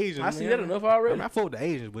know, the Asians. I see man. that enough I already. mean, I fuck with the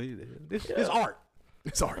Asians, but it's art.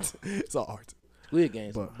 It's art. It's all art. Squid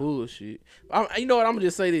Game's But- bullshit. You know what? I'm gonna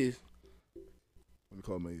just say this. What you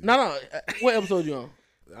call me? No. What episode you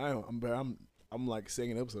on? I'm like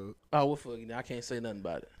second episode. Oh, what fucking? I can't say nothing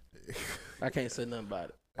about it. I can't say nothing about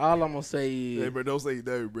it. All I'm gonna say Hey, is, bro, don't say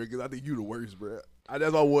that, bro, because I think you the worst, bro.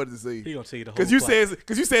 That's all I wanted to say. He gonna tell you the whole Because you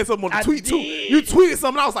plot. said something on the I tweet too. did. You tweeted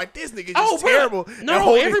something. I was like, this nigga just bro. terrible.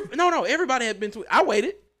 No, everybody had been tweeting. I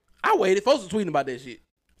waited. Folks was tweeting about that shit.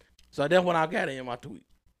 So that's when I got it in my tweet.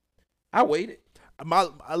 I waited.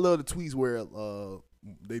 I love the tweets where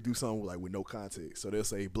they do something like with no context. So they'll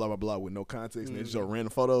say blah blah blah with no context, and they just show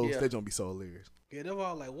random photos. Yeah. They gonna be so hilarious. Yeah, they're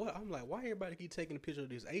all like, what? I'm like, why everybody keep taking a picture of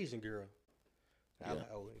this Asian girl? I was like,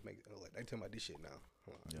 oh, like, they talking about this shit now.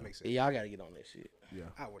 It makes sense. Yeah, I gotta get on that shit.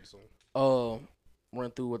 I would assume.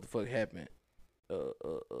 Run through what the fuck happened.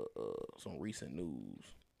 Some recent news.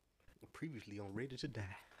 Previously on Ready to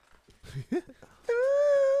Die.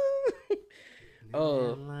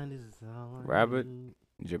 Robert,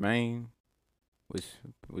 Jermaine,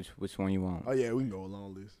 which one you want? Oh yeah, we can go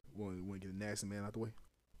along this. Want to get a nasty man out the way?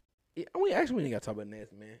 Yeah, we ain't gotta talk about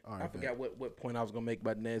Nasty Man. All right, I forgot what point I was gonna make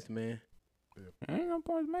about Nasty Man. I ain't no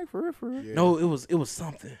point to make for real. Yeah. No, it was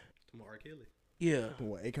something. Tomorrow R. Kelly. Yeah.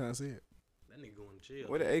 What Akon said. That nigga going to jail.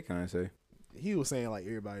 What did Akon say? He was saying like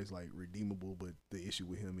everybody's like redeemable, but the issue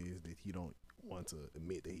with him is that he don't want willing to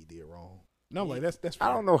admit that he did wrong. And I'm like, that's I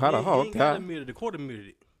fair. don't know how to He hog ain't got tie. admitted. The court admitted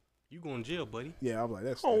it. You going to jail, buddy. Yeah, I'm like,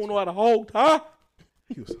 that's. I don't that's know how to hold tie.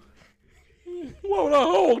 He was, What would I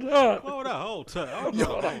hold tie? Oh, that whole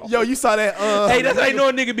time. yo, you saw that? Hey, that's how you know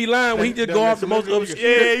a nigga be lying when he just go off the most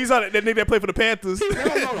obscure. Yeah, you saw that nigga that played for the Panthers.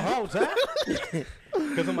 the whole time.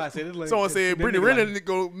 Because somebody said it's like. Someone said that Brittany nigga Renner like-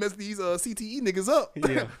 go mess these CTE niggas up.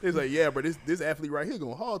 Yeah. It's like, yeah, but this athlete right here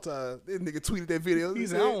gonna hog tie. This nigga tweeted that video. He He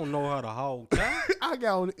said, I don't know how to hog tie. I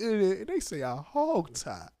got on the internet and they say I hog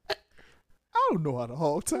tie. I don't know how to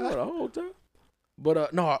hog What tie. the whole time?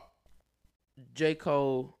 But no, J.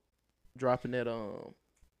 Cole dropping that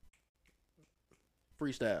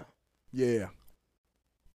freestyle. Yeah.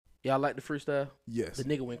 Y'all like the freestyle? Yes. The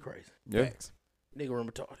nigga went crazy. Yeah. Facts. Nigga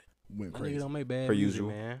went retarded. Went That crazy. nigga don't make bad Per music, usual.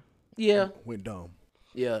 man. Yeah, Went dumb.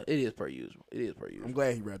 yeah, it is per usual. It is per I'm usual.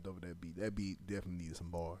 glad he rapped over that beat. That beat definitely needed some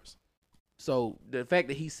bars So the fact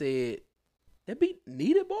that he said that beat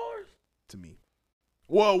needed bars. to me.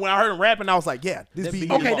 Well, when I heard him rapping, I was like, yeah, this That beat. beat-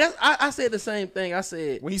 needed Okay, bars. that's I said the same thing. I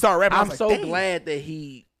said When he started rapping, I I'm was so like, damn. glad that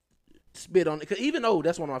he spit on it. Cause even though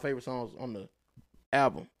that's one of my favorite songs on the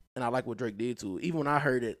album, and I like what Drake did to it. Even when I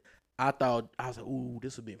heard it, I was like, ooh,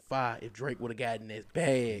 this would have been fire if Drake would have gotten this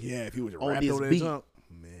bag Yeah, if he was on rapped this over that beat. jump,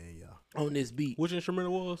 man, yeah. on this beat. Which instrument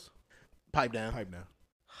it was? Pipe down. Pipe now.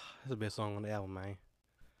 That's the best song on the album, man.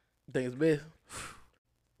 Think it's best.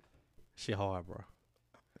 Shit hard, bro.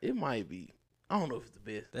 It might be. I don't know if it's the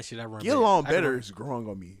best. That shit I run. Get along better is growing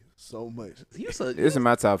on me so much. You such, This is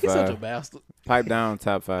my top you're such a 5. bastard. Pipe down,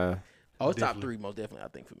 top 5. Oh, it's top Definitely. 3 most definitely. I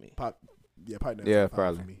think for me. Pipe down. Yeah, top five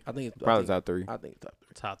probably. for me. I think it's Probably I think, top 3. I think it's top 3.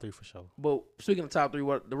 Top 3 for sure. But speaking of top 3,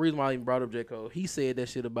 what the reason why I even brought up J. Cole, he said that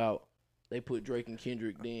shit about they put Drake and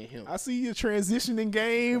Kendrick, then him. I see you transitioning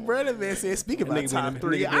game, brother. Man said, speaking about top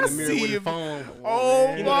 3, I I see you. phone. Oh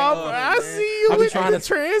man. my! Oh, I man. see you I be with trying the to-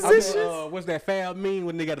 transitions. What's that foul mean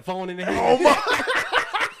when they got the phone in their Oh hand? my!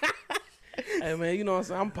 Hey man, you know what I'm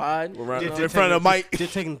saying? I'm podding. Right You know in what I'm front of the mic.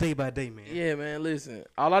 Just taking day by day, man. Yeah, man, listen.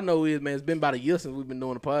 All I know is, man, it's been about a year since we've been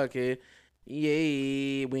doing the podcast.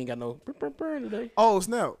 Yeah, we ain't got no today. Oh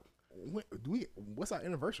snap! What's our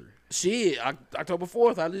anniversary? Shit, October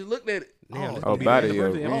 4th. I just looked at it. Damn, this Oh, gonna be body, the yeah.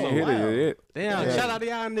 birthday We episode. ain't hit wow. it yet. Damn, Yeah. shout out to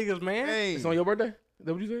y'all niggas, man. Hey, It's on your birthday? Is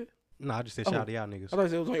that what you said? No, I just said shout out to y'all niggas. I thought you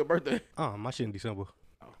said it was on your birthday. My shit in December.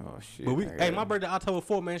 Oh, shit. But I hey, got my it. birthday October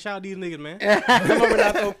 4th, man. Shout out these niggas, man. Come over to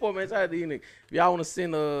October 4th, man. Shout out to you niggas. If y'all want to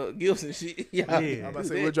send gifts and shit, Yeah. y'all I'm I'm about to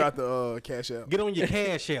say we'll drop the cash out. Get on your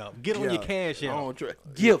cash app. Get on Yeah. your cash I app. don't try.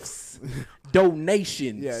 Gifts,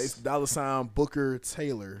 donations. Yeah, it's $ Booker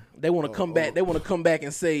Taylor. They want to come back. They want to come back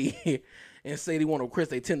and say, they want to request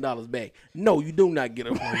their $10 back. No, you do not get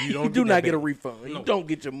a. you don't do get not that get a back. refund. No. You don't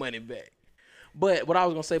get your money back. But what I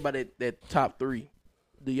was gonna say about that top 3,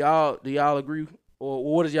 do y'all agree,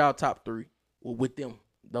 or what is y'all top 3 with them?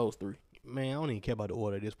 Those 3. Man, I don't even care about the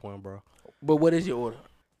order at this point, bro. But what is your order?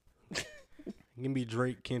 Give me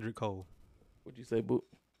Drake, Kendrick, Cole. What you say, Book?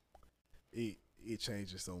 It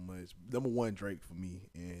changes so much. Number 1 Drake for me,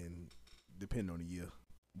 and depending on the year,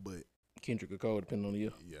 but Kendrick or Cole, depending on the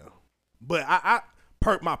year. yeah.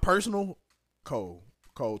 But my personal Cole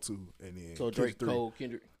too, and then So Kendrick Drake, 3. Cole,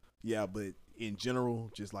 Kendrick. Yeah, but in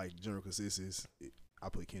general, just like general consensus, I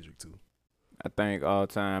put Kendrick too. I think all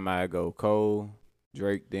time I go Cole,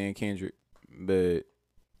 Drake, then Kendrick. But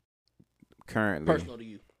currently, Personal to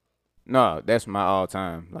you. no, that's my all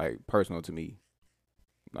time, like personal to me.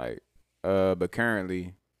 Like, but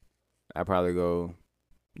currently, I probably go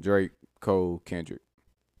Drake, Cole, Kendrick.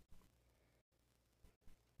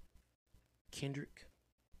 Kendrick,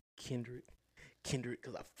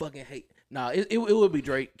 because I fucking hate. Nah, it would be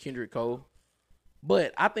Drake, Kendrick, Cole,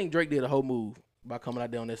 but I think Drake did a whole move by coming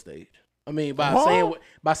out there on that stage. I mean, by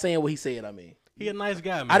saying what he said. I mean, He a nice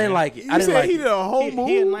guy, man. I didn't like it. You I didn't said like he it. did a whole move.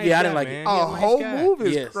 He a nice Yeah, I guy, didn't like man. it. He A nice whole guy. move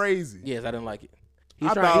is Yes. crazy. Yes, I didn't like it.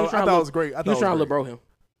 I thought it was great. He was trying to little bro him.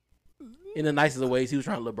 In the nicest of ways, he was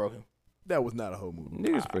trying to little bro him. That was not a whole move.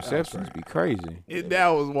 Niggas' perceptions be crazy. That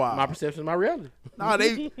was wild. My perception, my reality. Nah,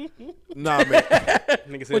 man.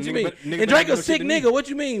 Nigga said, What you mean? nigga And better Drake do a shit sick than me. nigga. What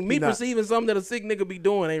you mean? Me He not. perceiving something that a sick nigga be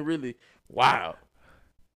doing ain't really wild.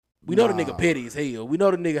 We know the Nah. nigga petty as hell. We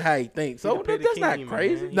know the nigga how he thinks. So He the petty that's not king,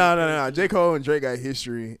 crazy. man. No. J. Cole and Drake got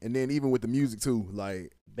history, and then even with the music too.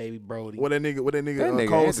 Like Baby Brody. what that nigga That nigga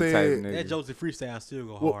Cole ain't the type of said. nigga. That Joseph freestyle still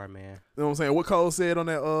go Well, hard, man. You know what I'm saying? What Cole said on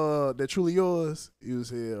that Truly Yours, he was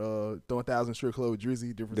here throwing 1,000 strip club with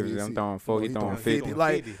Drizzy. I'm throwing 40, he throwing 50.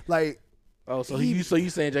 50. Like Oh, so He- you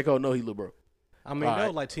saying J. Cole know he little bro? I mean, All that right.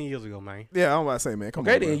 was like 10 years ago, man. yeah, I'm about to say, man, come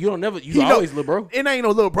Okay, on. then bro. you don't never. You He know- always little bro. It ain't no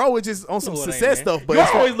little bro. It's just on some No, it ain't, success man. stuff. But You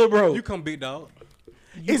it's always little bro. You come big dog.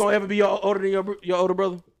 You gonna ever be older than your older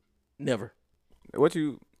brother? Never. What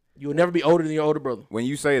you You'll never be older than your older brother. when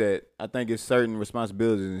you say that, I think it's certain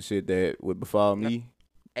responsibilities and shit that would befall me.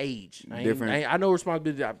 Age. Different. I know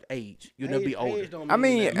responsibility of age. You'll never be older. I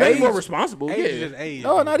mean, You may be more age- responsible. Age Yeah. is just age.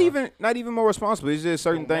 No, though, not even more responsible. It's just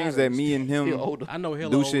certain Don't things matter. that me and Still him older. I know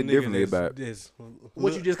hella do old shit niggas differently that's- about. that's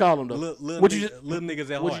What you just call them though? Little What you niggas, little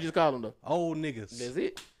niggas at What heart. you just call them though? Old niggas. That's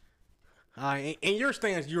it. All right, in your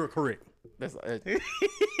stance, you're correct. That's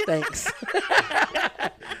thanks.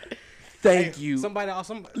 Thank you. Somebody,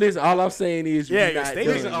 some Listen, all I'm saying is Yeah, you're your not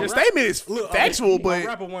statement, done. a your rap- statement is look, factual, a but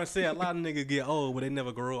rapper once said a lot of niggas get old, but they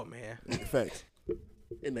never grow up, man. facts.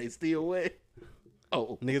 And they still wet.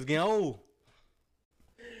 Oh. Niggas getting old.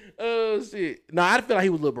 Oh shit. No, I feel like he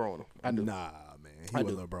was Lil Bron. I do. Nah, man, he I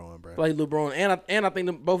was do. LeBron, bro. I feel like Lil Bron, and I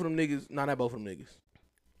think both of them niggas. Not both of them niggas.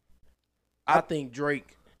 I think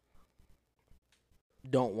Drake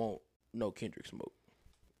don't want no Kendrick smoke.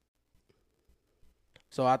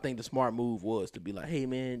 So I think the smart move was to be like, hey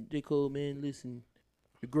man, J. Cole, man, listen,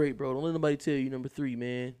 you're great, bro. Don't let nobody tell you number 3,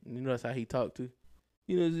 man. And you know that's how he talked to.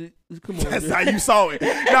 You know, come on. That's dude. how you saw it.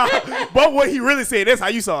 Nah, but what he really said, that's how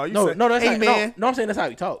you saw it. You No, said, no, that's hey, how, man. no, I'm saying that's how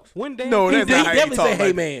he talks. When damn No, He, that's did, not he how he definitely talk said, "Hey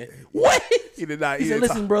like man, what?" He did not. He said, didn't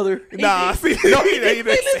 "Listen, talk. brother." Nah, see,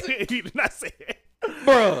 he did not say it.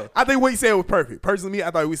 Bruh. I think what he said was perfect. Personally, me,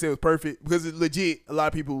 I thought what he said was perfect because it's legit. A lot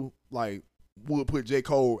of people like would put J.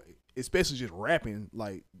 Cole, especially just rapping,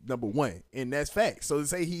 like number 1, and that's facts. So to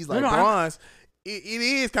say he's like No, I- bronze, it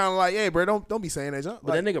is kind of like, hey, bro, don't be saying that junk.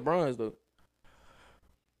 But Like, that nigga bronze though.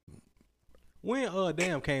 When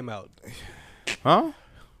Damn came out, Huh?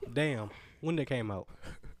 Damn, when that came out,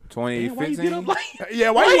 Damn, why you get 2015. up like? yeah,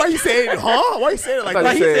 why you say it? Huh? Why you say it like I that?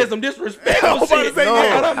 Like he said- said some disrespectful I was about to shit. say, No,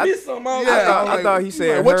 yeah. I done missed something. Yeah. I like, thought he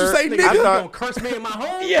said like, what you her- say, nigga, nigga? you gonna curse me in my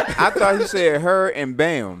home? Yeah. I thought he said her and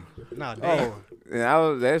Bam. Nah, damn. And I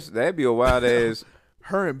was that'd be a wild ass.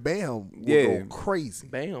 Her and Bam would Yeah. go crazy.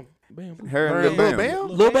 Bam. Her Her and and Lil Lil Bam. Bam?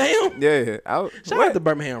 Lil Bam. Yeah. Shout what? out to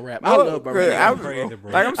Birmingham rap. I Well, love I Birmingham. was- Crazy,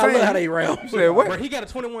 bro. Like I'm I love how saying. they rap. You said what? Bro, he got a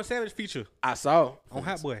 21 Savage feature I saw. on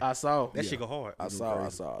Hot Boy. I saw. That shit go hard. I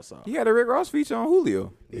saw. He had a Rick Ross feature on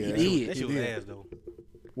Julio. Yeah. He That did. shit was ass though.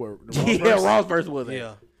 What, the Ross Yeah, verse? Ross verse was it.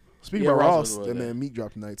 Yeah. Speaking Yeah, of Ross Ross, was that there. man Meek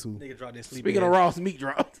dropped tonight too. Nigga dropped that sleep. Speaking of Ross, Meek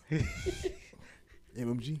dropped.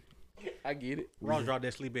 MMG. I get it. Ross dropped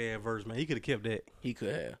that sleep ass verse, man. He could have kept that. He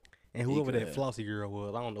could have. And whoever could that have. Flossie girl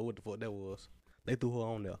was, I don't know what the fuck that was. They threw her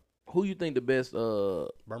on there. Who you think the best?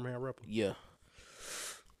 Birmingham rapper. Yeah.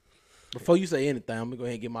 Before you say anything, I'm gonna go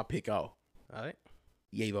ahead and get my pick off. All right.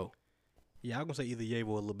 Yavo. Yeah, I'm gonna say either Yavo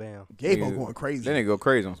or Lil Bam. Yavo going crazy. Then they go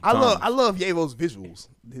crazy on some I songs. love Yavo's visuals.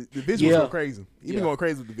 The visuals Yeah. go crazy. He been Yeah. going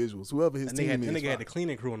crazy with the visuals. Whoever his That team nigga, is. that nigga had the fine.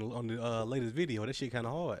 cleaning crew on the latest video. That shit kind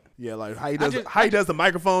of hard. Yeah, like how he does just- how he does the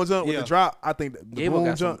microphone jump with Yeah. the drop. I think the Yavo boom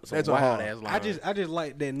got jump. some That's wild hard. ass lines. I just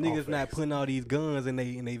like that niggas not facts. putting all these guns in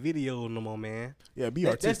they videos no more, man. Yeah, be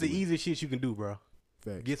That's artistic. the easiest shit you can do, bro.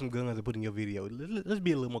 Facts. Get some guns and put in your video. Let's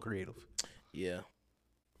be a little more creative. Yeah.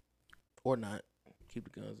 Or not. Keep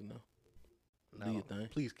the guns in there. Do your thing.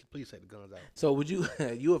 Please take the guns out. So would you?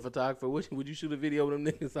 You a photographer? Would you shoot a video with them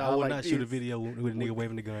niggas? I all would like not this? shoot a video with a nigga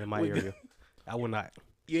waving the gun in my with- area. I would not.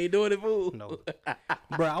 You ain't doing it, fool. No,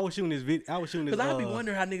 bro. I was shooting this video. I was shooting this. Cause I be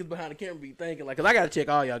wondering how niggas behind the camera be thinking. Like, cause I gotta check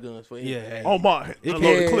all y'all guns for anything. Yeah. Oh my! It Unload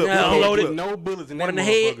can't- the clip. yeah, Unload unload the it. clip. no bullets in One that in the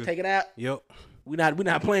head, motherfucker. take it out. Yep. We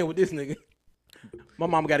not playing with this nigga. My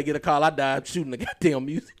mama got to get a call. I died shooting the goddamn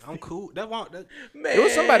music. I'm cool. That's why. Man, It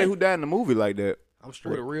was somebody who died in the movie like that. I'm with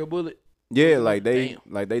straight. a real bullet. Yeah, like they Damn.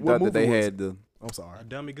 like they What thought that they movie was had the. I'm sorry. A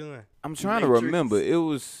dummy gun. I'm trying to Matrix. remember. It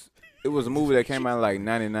was a movie that came out in like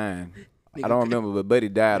 '99. I don't remember, but Buddy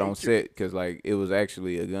died on set because like it was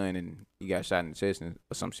actually a gun and he got shot in the chest and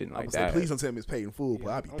or some shit I'm like gonna say, that. please don't tell me it's paid in full, but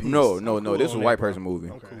I'll be pissed. No, I'm no. cool This is a on white that, bro. person movie.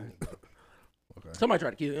 I'm cool. Somebody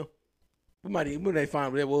tried to kill him. When they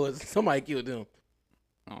find what that was, somebody killed him.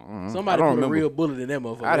 I Somebody don't put remember. a real bullet in that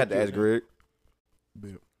motherfucker. I'd have They to ask killed him.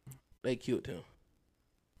 Greg. They killed him.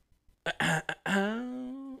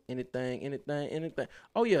 Anything.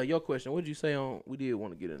 Oh yeah, your question. What did you say on? We did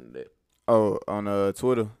want to get into that. Oh, on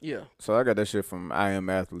Twitter. Yeah. So I got that shit from I Am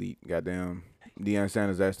Athlete. Goddamn. Deion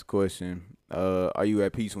Sanders asked the question, are you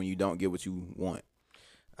at peace when you don't get what you want?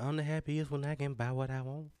 I'm the happiest when I can buy what I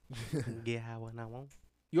want, get how what I want.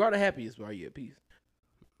 You are the happiest. Are you at peace?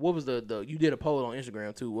 What was the? You did a poll on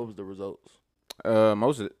Instagram too. What was the results?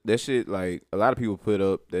 Most of that shit, like a lot of people put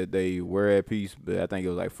up that they were at peace, but I think it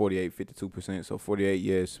was like 48, 52%. So 48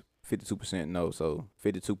 yes, 52% no. So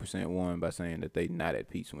 52% won by saying that they not at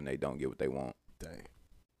peace when they don't get what they want. Dang.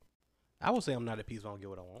 I would say I'm not at peace when I don't get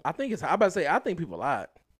what I want. I think it's. I about to say. I think people lied.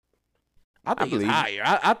 I think it's believe it.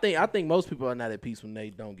 higher. I think most people are not at peace when they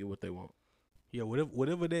don't get what they want. Yeah,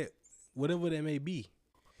 whatever that whatever that may be.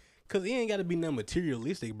 Cause it ain't gotta be nothing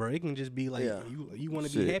materialistic, bro. It can just be like Yeah. you want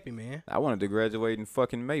to be Shit. happy, man. I wanted to graduate in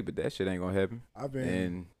fucking May, but that shit ain't gonna happen. I've been.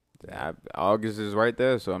 And August is right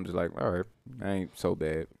there, so I'm just like, all right, I ain't so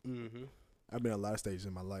bad. Mm-hmm. I've been a lot of stages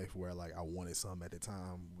in my life where like I wanted something at the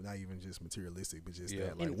time, not even just materialistic, but just Yeah.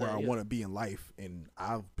 that like Anything, where I yeah. want to be in life. And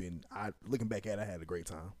I looking back at it, I had a great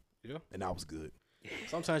time. Yeah. And I was good.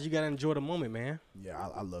 Sometimes you gotta enjoy the moment, man. Yeah,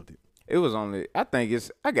 I loved it. It was only,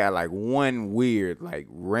 I got like one weird, like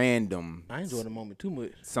random, I enjoy the moment too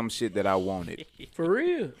much. some shit that I wanted. For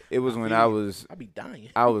real. It was when feel I you. was I be dying.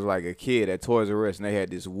 like a kid at Toys R Us, and they had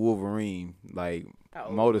this Wolverine like How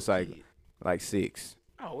old motorcycle, was you? like 6.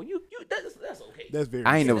 Oh, you that's okay. That's very.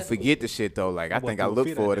 I ain't never that's forget the shit though. Like I Boy, think I threw a looked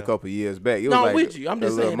fit for out it a there. couple years back. It was No, I'm like with you. I'm a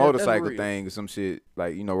just little saying that's motorcycle real. thing or some shit,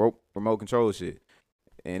 like remote control shit,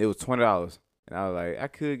 and it was $20. And I was like, I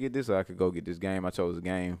could get this or I could go get this game. I chose the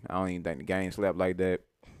game. I don't even think the game slapped like that.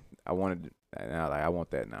 I wanted, and I was like, I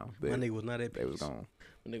want that now. My But nigga was not at they was peace. gone.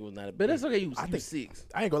 Nigga was not. But that's okay. You I you think- 6.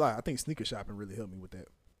 I ain't gonna lie. I think sneaker shopping really helped me with that.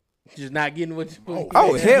 Just not getting what you.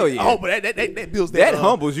 Oh, hell yeah. Oh, but that builds That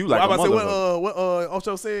humbles you like well, a I'm about to say motherfucker. what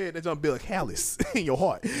Ocho said. That jump build a callus in your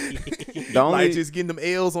heart. The only Like just getting them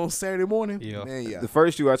L's on Saturday morning. Yeah. Man, yeah. the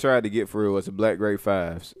first shoe I tried to get for real was a black grade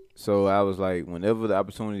 5s. So I was like, whenever the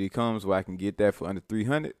opportunity comes where I can get that for under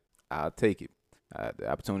 300, I'll take it. The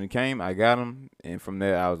opportunity came, I got them, and from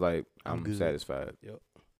there I was like, I'm I'm good. satisfied.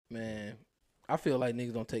 Man, I feel like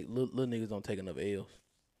niggas don't take little niggas don't take enough L's.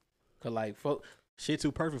 Cause like folk, Shit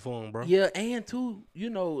too perfect for him, bro. yeah, and too, you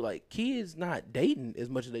know, like kids not dating as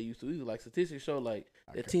much as they used to. Either. Like statistics show, like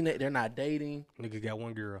they're not dating. Nigga got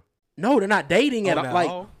one girl. No, they're not dating at all. not Like,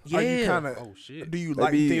 all? yeah, Are you kind of? Oh shit. Do you They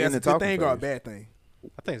like be think in that's the a good talking thing or a phase. bad thing?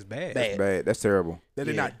 I think it's bad. Bad. Bad. That's terrible. That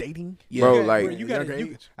they're Yeah. not dating? yeah. Bro, You gotta- like- you gotta. Younger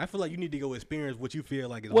You, age. I feel like you need to go experience what you feel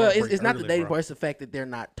like is. Well, heartbreak it's not the early, dating bro. part. It's the fact that they're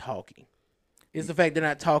not talking. It's the fact they're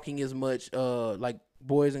not talking as much, like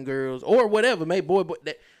boys and girls or whatever. Maybe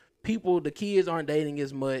that people, the kids aren't dating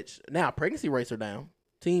as much now. Pregnancy rates are down.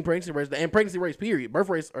 Teen pregnancy rates and pregnancy rates. Period. Birth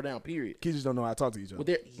rates are down. Period. Kids just don't know how to talk to each other. But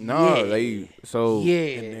they're No, yeah, they so yeah.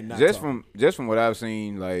 And they're not just talking. from what I've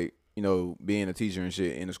seen, like, you know, being a teacher and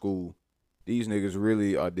shit in the school, these niggas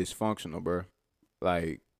really are dysfunctional, bro.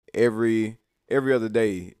 Like every other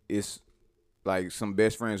day, it's like some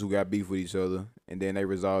best friends who got beef with each other, and then they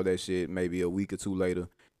resolve that shit maybe a week or two later.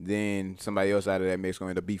 Then somebody else out of that mix gonna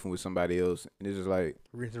end up beefing with somebody else, and it's just like,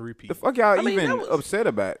 Rinse and repeat. the fuck y'all I mean, even that was- upset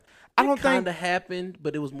about? I don't kind think. of happened,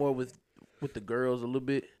 but it was more with the girls a little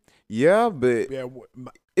bit. Yeah, but Yeah,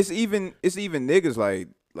 it's even niggas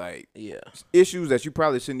like Yeah. issues that you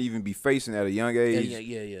probably shouldn't even be facing at a young Yeah, age.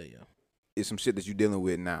 yeah. Is some shit that you dealing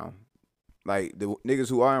with now. Like the niggas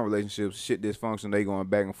who are in relationships, shit dysfunction, they going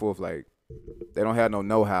back and forth. Like they don't have no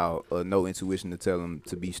know-how or no intuition to tell them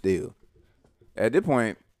to be still. At this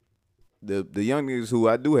point, the young niggas who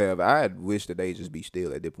I do have, I wish that they just be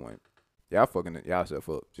still at this point. Y'all fucking y'all self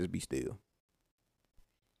up. Just be still.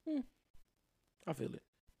 I feel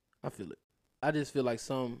it. I just feel like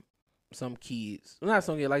some kids, well, not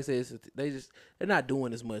some kids, like I said, they're not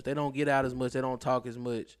doing as much. They don't get out as much. They don't talk as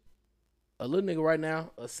much. A little nigga right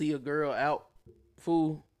now, see a girl out,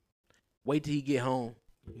 fool. Wait till he get home.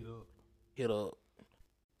 Hit up.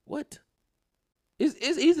 What? It's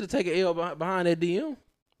easy to take an L behind that DM.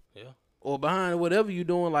 Yeah. Or behind whatever you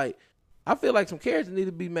doing. Like, I feel like some character need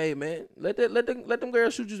to be made, man. Let them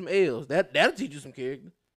girls shoot you some L's. That'll teach you some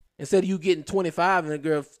character. Instead of you getting 25 and the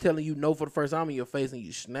girl telling you no for the first time in your face and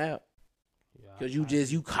you snap. Cause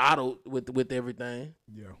you coddled with everything.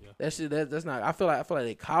 yeah. That shit that's not. I feel like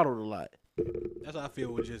they coddled a lot. That's how I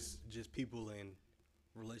feel with just people and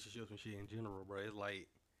relationships and shit in general, bro. It's like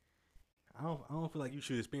I don't feel like you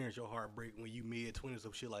should experience your heartbreak when you mid-20s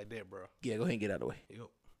or shit like that, bro. Yeah, go ahead and get out the way. Yep.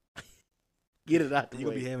 Get it out the You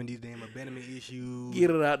gonna be way. having these damn abandonment issues. Get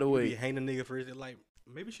it out the You be way. hanging a nigga for it. Like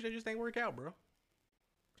maybe shit just ain't work out, bro.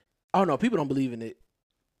 Oh no, people don't believe in it.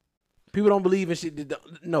 People don't believe in shit.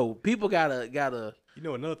 No, people gotta You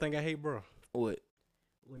know another thing I hate, bro. what?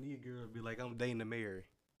 When these girls be like, I'm dating to marry.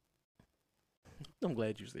 I'm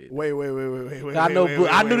glad you said. That. Wait. I know, wait,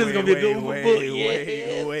 but I knew wait, this was gonna be a good wait, book. wait,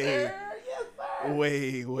 Yes, wait, sir.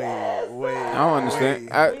 wait. I don't understand.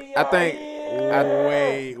 We I are think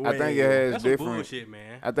in. I think it has That's some different. bullshit,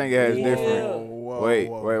 man. I think it has Yeah. different. Wait.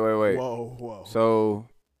 Whoa. So,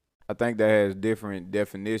 I think that has different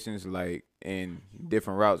definitions, like, and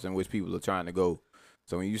different routes in which people are trying to go.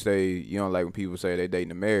 So when you say you don't like when people say they dating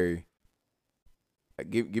to marry, like,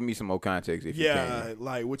 give me some more context if you Yeah, can.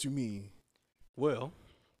 like what you mean? Well,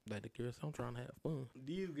 Like the girls, I'm trying to have fun.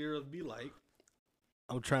 these girls be like,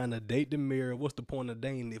 I'm trying to date to marry. What's the point of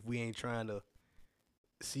dating if we ain't trying to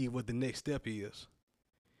see what the next step is.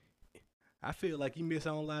 I feel like you miss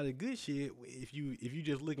on a lot of good shit if you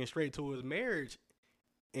just looking straight towards marriage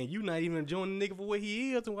and you not even enjoying the nigga for what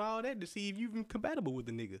he is and all that to see if you even compatible with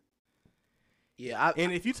the nigga. Yeah,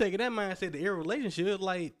 And if you take that mindset to every relationship,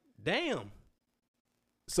 like, damn.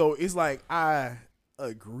 So it's like I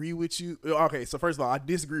agree with you. Okay, so first of all, I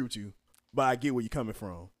disagree with you, but I get where you're coming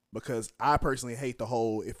from because I personally hate the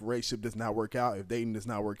whole if a relationship does not work out, if dating does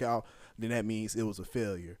not work out, then that means it was a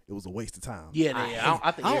failure. It was a waste of time. yeah.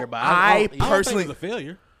 I think everybody. I Personally, personally- it was a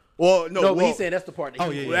failure. Well, No, but he said that's the part.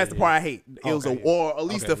 That he- That's the part I hate. It was Okay, or at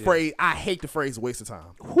least Okay, the phrase. I hate the phrase "waste of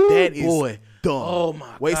time." Whew, that is boy. dumb. Oh,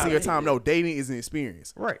 my wasting God. your time. No, dating is an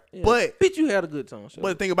experience. Right. Yeah. But bitch, you had a good time. but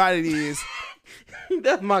the thing about it is,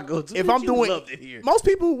 that's my go-to. if Bitch, I'm you doing, loved it here. most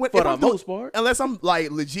people when, For if the I'm doing, most part. unless I'm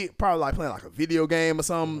like legit, probably like playing like a video game or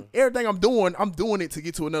something. Everything I'm doing it to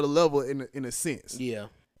get to another level in a sense. Yeah.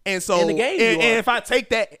 And so, In the game, you and are. if I take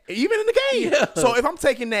that, even in the game, Yeah. so if I'm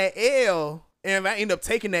taking that L, and if I end up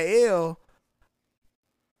taking that L,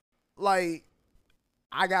 like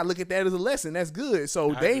I gotta look at that as a lesson. That's good.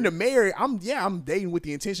 So dating to marry, I'm dating with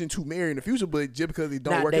the intention to marry in the future, but just because it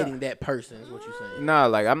don't Not work dating out, that person is what you're saying. Nah,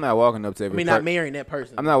 like I'm not walking up to I every. mean, not marrying that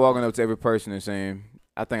person. I'm not walking up to every person and saying,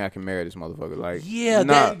 "I think I can marry this motherfucker." Like, Yeah,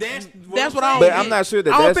 nah. that's what I don't But get. I'm not sure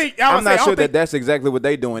that I don't that's. think- I I'm don't not say- I sure don't that think- that's exactly what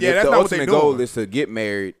they doing. Yeah, If that's the not what they ultimate goal doing. is to get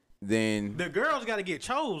married, then The girls got to get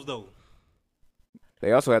chose, though.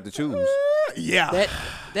 they also have to choose. yeah.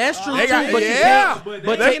 That's true They too. got- But yeah. you can't. But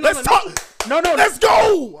But Let's talk. No. Let's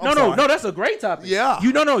go. I'm No, sorry. that's a great topic. Yeah.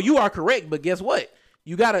 You are correct, but guess what?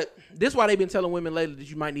 You gotta. This is why they've been telling women lately that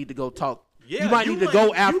you might need to go talk. Yeah, you might need to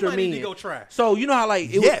go after you might men. need to go try. So you know how like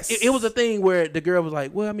it Yes. was. It was a thing where the girl was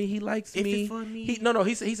like, "Well, I mean, he likes If me. it's for me.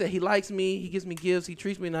 He said he likes me. He gives me gifts. He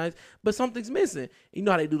treats me nice, but something's missing. You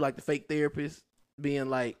know how they do like the fake therapist being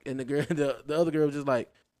like, and the girl, the other girl was just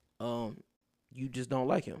like, you just don't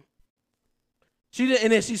like him. She did,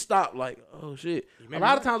 and then she stopped like, oh shit. A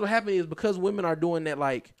lot of times what happens is because women are doing that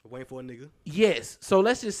like. Waiting for a nigga. Yes. So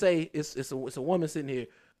let's just say it's a woman sitting here.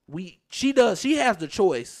 She has the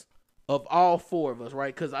choice of all four of us,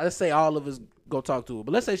 right? Because let's say all of us go talk to her,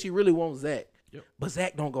 but let's say she really wants Zach, but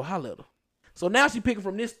Zach don't go holler at her. So now she picking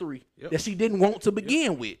from this three that she didn't want to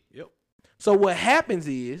begin with. Yep. So what happens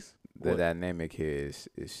is, The dynamic here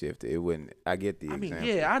is shifted. It wouldn't. I get the I mean, example.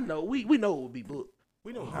 yeah, I know we know it would be booked,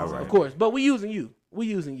 We know. All right. of course, but we using you.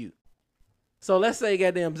 So let's say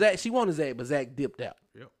goddamn Zach, she wanted Zach, but Zach dipped out.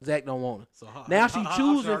 Yep. Zach don't want her. So Now she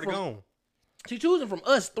choosing already from- gone. She choosing from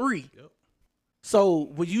us three. Yep. So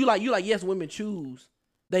would you like yes, women choose.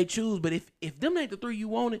 They choose, but if them ain't the three you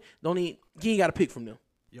wanted, you ain't gotta pick from them.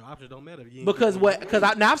 Your options don't matter. If you ain't Because getting one. because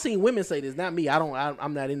I've seen women say this, not me.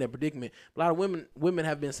 I'm not in that predicament. A lot of women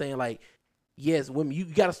have been saying like, yes, women, you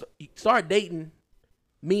gotta start dating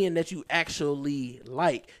men that you actually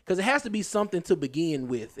like, because it has to be something to begin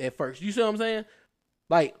with at first. You see what I'm saying?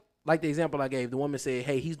 Like the example I gave, the woman said,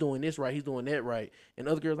 hey, he's doing this right, he's doing that right, and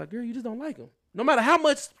the other girl's like, girl, you just don't like him. No matter how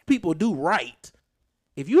much people do right,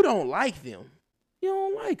 if you don't like them, you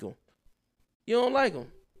don't like them. You don't like them.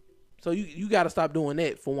 So you got to stop doing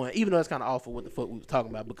that for one. Even though it's kind of awful what the fuck we was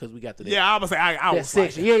talking about, because we got to that, Yeah, I was say I that was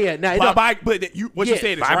section. like, Yeah. Now, but what you Yeah.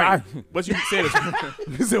 said is Bye-bye. right. What you said is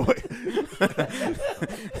you said what?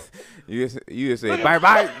 You just say bye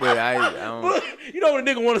bye, but I don't. you know when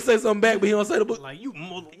a nigga want to say something back, but he don't say the book. like you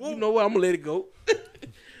mother. You know what? I'm gonna let it go.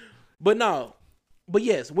 But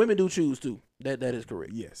yes, women do choose too. That is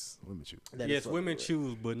correct. Yes, women choose. That is Yes, fucking women correct.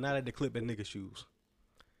 choose, but not at the clip that niggas choose.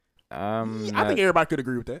 I think everybody could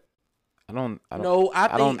agree with that. I don't. No, I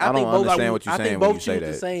think don't both understand what you're I saying think when both you say choose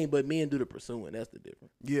the that. same, but men do the pursuing. That's the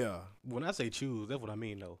difference. Yeah. When I say choose, that's what I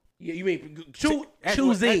mean though. Yeah, you mean Actual-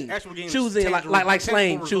 choosing, actual getting choosing tangible- like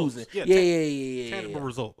slang tangible choosing. results. Yeah. Tangible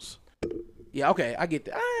results. Yeah, okay, I get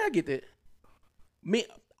that. I get that.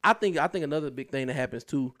 I think another big thing that happens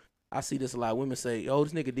too. I see this a lot. Women say, "Oh,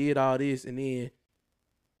 this nigga did all this," and then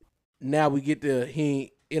now we get the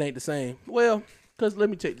it ain't the same. Well, cause let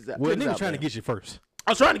me check this out. Well, Check this nigga out, trying to man. get you first.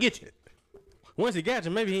 I was trying to get you. Once he got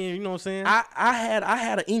you, maybe he ain't, you know what I'm saying? I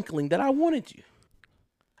had an inkling that I wanted you.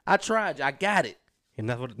 I tried you. I got it. And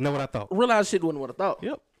that's what I thought. Realized shit wasn't what I thought.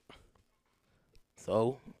 Yep.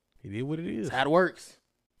 So It is what it is. that's how it works.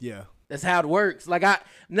 Yeah. That's how it works. Like women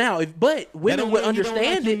That would don't mean you don't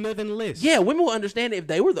understand like you it. nothing less. Yeah, women would understand it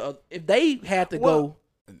if they had to go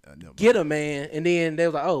No, get a man, and then they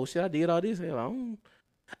was like, "Oh shit, I did all this." Hell,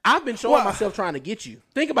 I've been showing Well, myself trying to get you.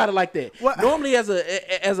 Think about it like that. Well, Normally, as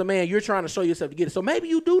a man, you're trying to show yourself to get it. So maybe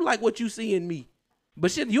you do like what you see in me,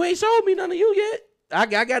 but shit, you ain't showed me none of you yet. I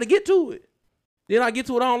got to get to it. Then I get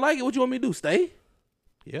to it. I don't like it. What you want me to do? Stay?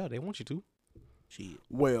 Yeah, they want you to. Shit.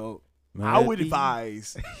 Well, I would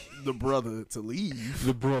advise the brother to leave.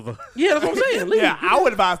 The brother. Yeah, that's what I'm saying. Leave. Yeah, I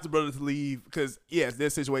would advise the brother to leave because yes,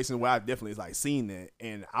 there's situations where I've definitely like seen that,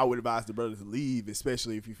 and I would advise the brother to leave,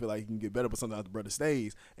 especially if you feel like you can get better. But sometimes the brother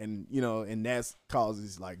stays, and and that's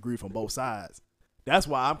causes like grief on both sides. That's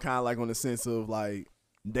why I'm kind of like on the sense of like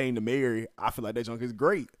dating to marry. I feel like that junk is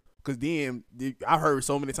great because then I heard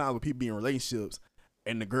so many times with people be in relationships,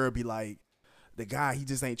 and the girl be like, the guy he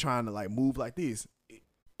just ain't trying to like move like this.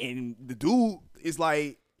 And the dude is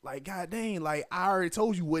like, God dang, like, I already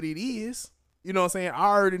told you what it is. You know what I'm saying? I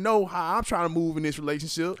already know how I'm trying to move in this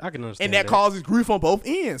relationship. I can understand And that causes grief on both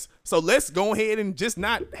ends. So let's go ahead and just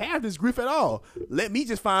not have this grief at all. Let me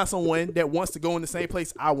just find someone that wants to go in the same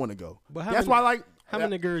place I want to go. But That's why, like, how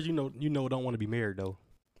many girls you know don't want to be married though?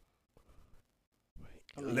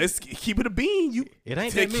 let's keep it a bean. It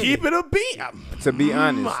ain't To that many. keep it a bean. To be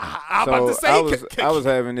honest, I'm about to say, I was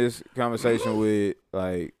having this conversation with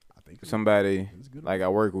like I think somebody it's good. like I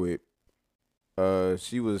work with.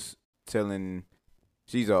 She was telling,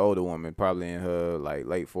 she's an older woman, probably in her like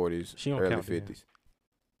late 40s, She don't early count, 50s.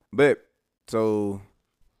 But so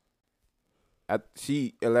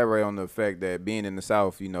she elaborated on the fact that being in the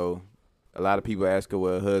South, a lot of people ask her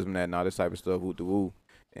where her husband at and all this type of stuff, woo to woo,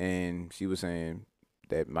 and she was saying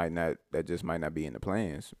that just might not be in the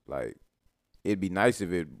plans. Like, it'd be nice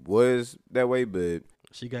if it was that way, but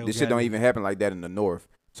this shit don't even happen like that in the North.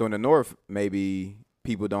 So in the North, maybe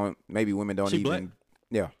women don't She even, black?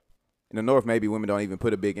 yeah. In the North, maybe women don't even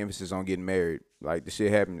put a big emphasis on getting married. Like, the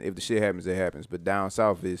shit happens. If the shit happens, it happens. But down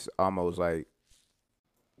South, it's almost like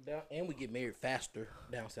And we get married faster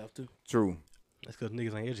down south too. true. That's because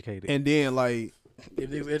niggas ain't educated. And then, like, If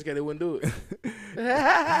they were educated, they wouldn't do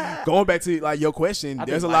it. going back to like your question, I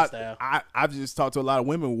there's a think lot. lifestyle. I've just talked to a lot of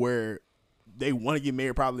women where they want to get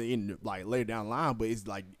married probably in like later down the line, but it's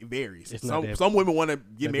like it varies. It's not Some women want to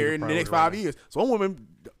that get big a married in the next priority 5 years. Some women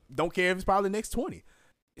don't care if it's probably the next 20.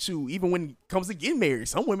 Shoot, even when it comes to getting married,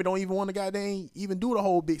 some women don't even want to goddamn even do the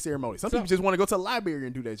whole big ceremony. Some people just want to go to the library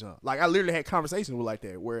and do that junk. Like I literally had conversations with like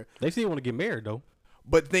that where, They still want to get married though.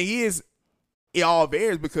 but the thing is, it all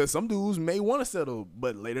varies because some dudes may want to settle,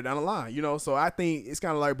 but later down the line, So I think it's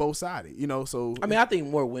kind of like both sided, So I mean, I think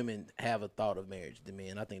more women have a thought of marriage than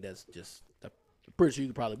men. I think that's just. I'm pretty sure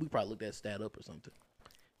we probably looked that stat up or something.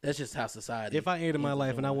 That's just how society. If I ended my ends up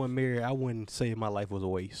life and I doing it. wasn't married, I wouldn't say my life was a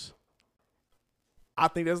waste. I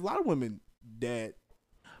think there's a lot of women that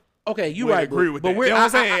Okay, you would right, agree but, with but that. we're, You know what I'm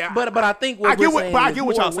saying? but I think what I get we're what- saying but I is get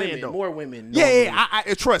what more y'all saying, women, though. More women. Yeah, normally-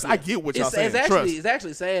 I trust. I get what y'all saying. Trust. It's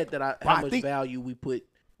actually sad that how I much think- value we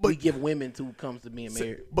but- give women to comes to being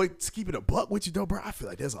married. But to keep it a buck with you though, bro, I feel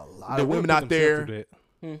like there's a lot The of women put out there. themselves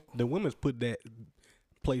through that. The women's put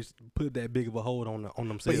that big of a hold on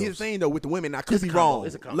themselves. But here's the thing though, with the women, I could It's a be combo. wrong.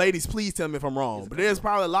 It's a combo. Ladies, please tell me if I'm wrong. But there's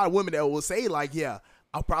probably a lot of women that will say like, yeah,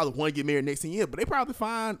 I probably want to get married next 10 years. But they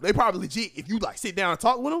probably legit, if you like sit down and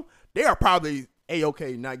talk with them, they are probably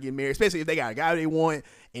A-okay not getting married, especially if they got a guy they want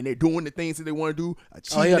and they're doing the things that they want to do,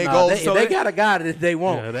 achieving their goals. If they got a guy that they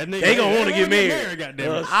want, Yeah, that nigga- they gonna want to they get wanna married.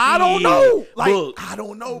 goddammit. I don't know. Like, Look, I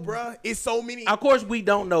don't know, bruh. It's so many. of course we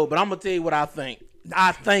don't know, but I'm gonna tell you what I think.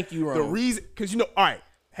 I think you wrong. The reason, because all right,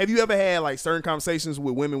 have you ever had like certain conversations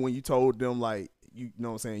with women when you told them like, you know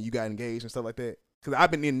what I'm saying, you got engaged and stuff like that? Because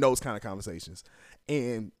I've been in those kind of conversations.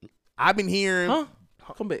 And I've been hearing, Huh?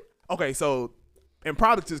 Come back. okay, so, and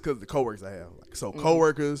probably just because of the coworkers I have. Like, so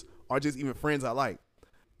coworkers or just even friends I like,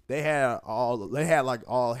 they had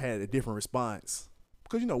all had a different response.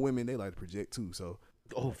 Because, women, they like to project too, so.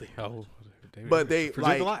 Oh, But they project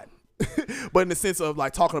like a lot. but in the sense of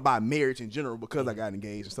like talking about marriage in general, because I got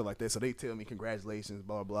engaged and stuff like that, so they tell me congratulations,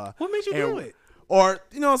 blah blah. What makes you do it? Or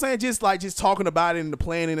you know what I'm saying, just talking about it and the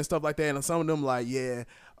planning and stuff like that. And some of them like, yeah,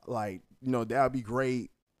 like that would be great,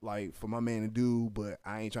 like for my man to do, but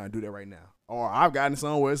I ain't trying to do that right now. Or I've gotten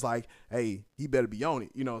some where it's like, hey, he better be on it,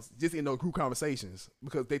 just in those group conversations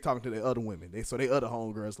because they talking to the other women. They other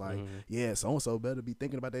homegirls like, yeah, so and so better be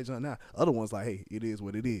thinking about that junk now. Other ones like, hey, it is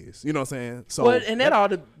what it is. You know what I'm saying? So, But and that all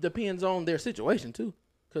depends on their situation too,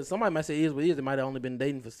 because somebody might say it is what it is. They might have only been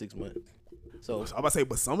dating for 6 months. So I'm about to say,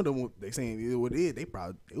 but some of them they saying it is what it is. They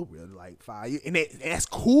were really like 5 years, and that's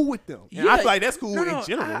cool with them. And I feel like that's cool in general.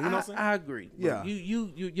 You know what I'm saying? I agree. Yeah.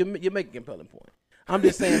 You make a compelling point. I'm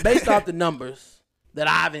just saying, based off the numbers that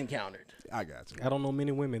I've encountered. I got you. I don't know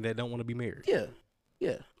many women that don't want to be married.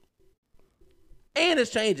 Yeah. And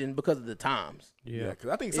it's changing because of the times. Yeah, Yeah. because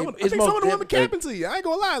I think some of It's the most women capping to you. I ain't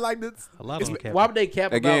gonna lie, like this. A lot of them cap. Why would they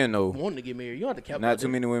cap Again, about though, wanting to get married? You don't have to cap Not about too that.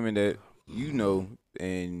 many women that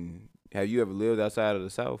and have you ever lived outside of the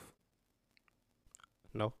South?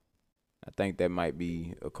 No. I think that might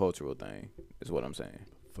be a cultural thing. Is what I'm saying.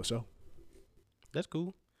 For sure. That's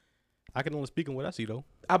cool. I can only speak on what I see though.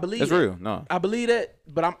 I believe That's that. real. No, I believe that,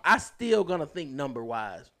 but I still gonna think number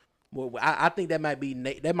wise. Well, I think that might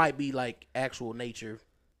be like actual nature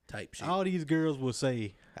type shit. All these girls will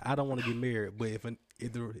say, "I don't want to get married," but if a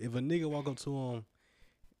nigga walk up to them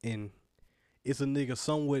and it's a nigga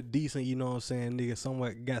somewhat decent, you know what I'm saying? Nigga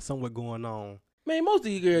somewhat got somewhat going on. Man, most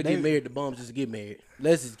of you girls get married to bums just to get married.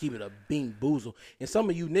 Let's just keep it a bean boozle. And some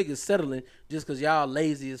of you niggas settling just because y'all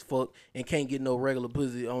lazy as fuck and can't get no regular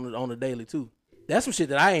pussy on the daily too. That's some shit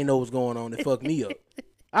that I ain't know was going on that fucked me up.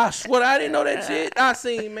 I swear I didn't know that shit. I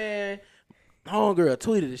seen, man, homegirl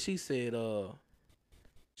tweeted it. She said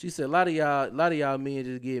a lot of y'all men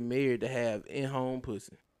just get married to have in-home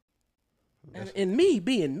pussy. And me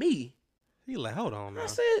being me, He like, hold on now. I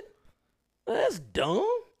said, that's dumb.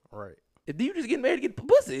 Right. If you just get married to get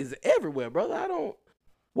pussy, it's everywhere, brother.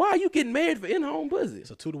 Why are you getting married for in-home pussy?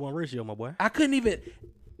 It's a 2-to-1 ratio, my boy. I couldn't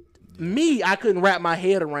wrap my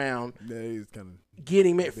head around Yeah, he's kind of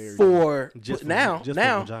getting married Just for for now.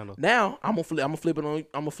 vagina. Now I'm gonna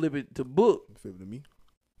flip it to book. flip to me.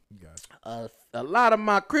 Gotcha. A lot of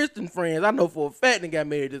my Christian friends, I know for a fact, they got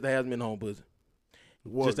married just to have them in-home pussy.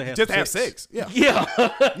 Well, Just to have have sex. sex. Yeah.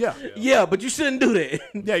 Yeah, Yeah. but you shouldn't do that.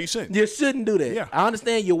 Yeah, you shouldn't. You shouldn't do that. Yeah. I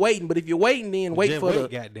understand you're waiting, but if you're waiting, then wait Just for wait, the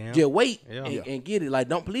goddamn. just wait Yeah. and get it. Like,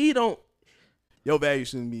 please don't. Your value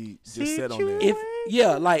shouldn't be just set on that. If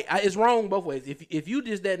it's wrong both ways. If you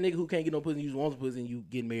just that nigga who can't get no pussy, you just want some pussy, and you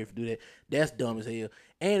getting married to do that, that's dumb as hell.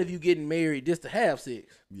 And if you getting married just to have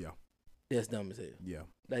sex, Yeah. that's dumb as hell. Yeah.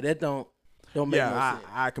 Like that don't make no Yeah, sense.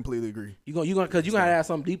 I completely agree. You gotta have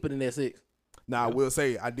something deeper than that sex. Now, I will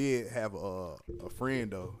say I did have a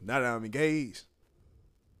friend though. Now that I'm engaged,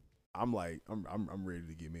 I'm like I'm ready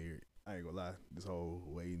to get married. I ain't gonna lie. This whole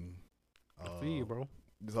waiting, I feel you, bro.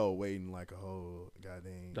 this whole waiting like a whole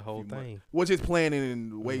goddamn The whole few months. thing. Well, just planning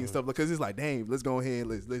and waiting stuff because it's like, dang, let's go ahead,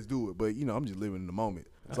 let's do it. But I'm just living in the moment,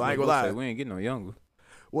 so I ain't gonna lie. We ain't getting no younger.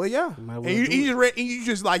 Well, yeah, You might and well you, do you it. just read, and you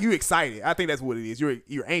just like you excited. I think that's what it is. You're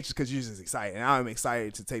anxious because you're just excited, and I'm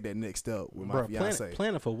excited to take that next step with my Bro, fiance.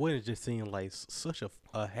 planning for wedding just seemed like such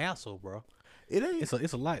a hassle, bro. It ain't. It's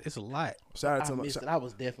a lot. It's a lot. Shout out I to my. missed it. I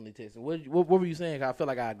was definitely texting. What were you saying? I feel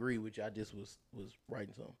like I agree with you. I just was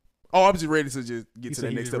writing something. Oh, I'm just ready to just get You to said that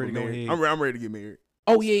you next just step of ready to go marriage. ahead. I'm ready to get married.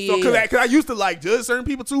 Oh yeah, So, yeah. cause I used to like judge certain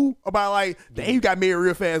people too about like, dang, you got married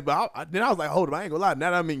real fast. But then I was like, hold up, I ain't gonna lie.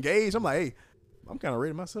 Now that I'm engaged, I'm like, hey, I'm kind of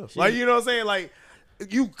ready myself. Like, you know what I'm saying? Like,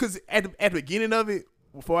 cause at the beginning of it,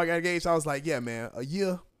 before I got engaged, I was like, yeah, man, a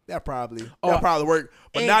year that probably work.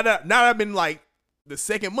 But and- now that I've been like the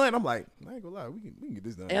second month, I'm like, I ain't gonna lie, we can get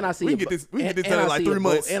this done. And I see we it can get this bo- we can and- get this and done I in like see 3 it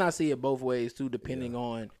months. And I see it both ways too, depending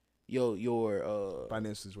on your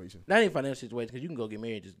Financial situation. not even financial situation, because you can go get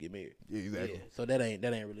married, and just get married. Yeah, exactly. Yeah, so that ain't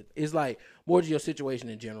really. It's like more to your situation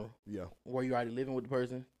in general, Yeah, where you already living with the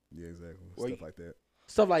person, yeah, exactly. Where Stuff you- like that.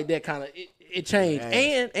 stuff like that. Kind of it changed,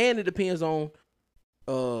 Yes. and it depends on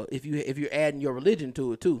if you're adding your religion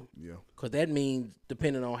to it too, Yeah. because that means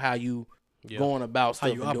depending on how you Yeah. going about How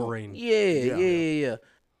stuff you and doing- operating. Yeah.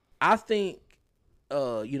 I think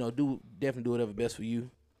definitely do whatever best for you,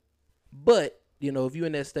 but if you're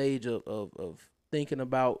in that stage of thinking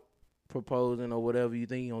about proposing or whatever you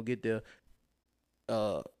think you're gonna get there,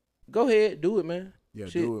 go ahead, do it, man. Yeah,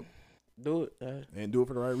 Shit. do it. And do it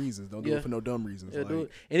for the right reasons. Don't do Yeah. it for no dumb reasons. Yeah, Like, do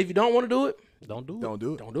it. And if you don't want to do it, Don't do it. Don't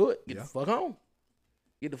do it. don't do it. Get Yeah. the fuck on.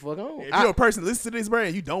 Get the fuck on. If you're a person, listen to this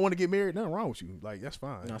brand, you don't want to get married, nothing wrong with you. Like, that's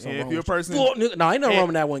fine. No, And something if wrong you're a with you. person, Fuck, nigga. No, ain't nothing and- wrong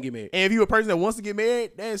with that one. Get married. and if you're a person that wants to get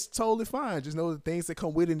married, that's totally fine. Just know the things that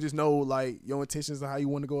come with it, and just know like your intentions of how you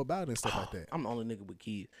want to go about it and stuff like that. I'm the only nigga with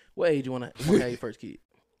kids. What age you want to have your first kid?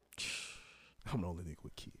 I'm the only nigga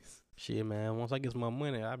with kids. Shit, man. Once I get some more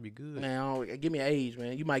money, I'll be good. Man, give me an age,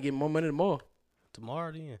 man. You might get more money than more.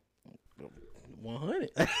 Tomorrow, then.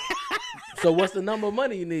 100. So what's the number of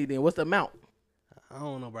money you need then? What's the amount? I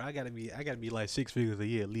don't know, bro. I gotta be like 6 figures a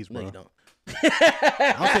year at least, No, bro. you don't.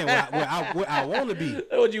 I'm saying what I want to be.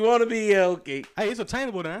 What you want to be? Yeah, okay. Hey, it's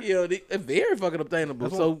obtainable now. Yeah, it's very fucking obtainable.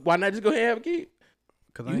 That's So why not just go ahead and have a kid?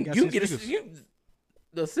 Cause I You, ain't got you 6 get figures.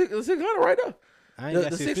 the 600 right there. I ain't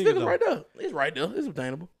got The 6 six figures figures though. right there. It's right there. It's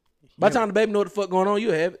obtainable. By the Yeah. time the baby know what the fuck going on,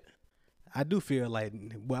 you have it. I do feel like,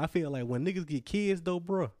 I feel like when niggas get kids though,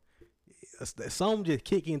 bro, some just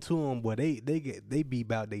kick into them, but they be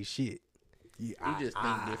about they shit. Yeah, You just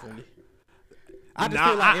think differently. I just Nah,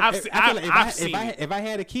 feel like I've if, seen- I feel like I've seen it. if I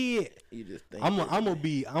had a kid, You just think I'm gonna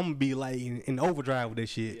be like in overdrive with that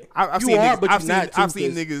shit. I've You seen are, niggas, but I've you're seen, not, too, I've seen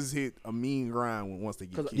 'cause- niggas hit a mean grind once they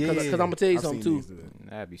get because kids. I'm gonna tell you I've something seen too. niggas do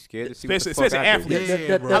that. I'd be scared to see Especially what the fuck I do. athletes.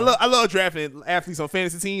 Yeah, bro. I love drafting athletes on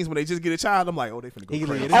fantasy teams when they just get a child. I'm like, oh, they finna go He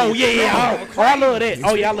crazy. like, Oh yeah. Oh, I love that.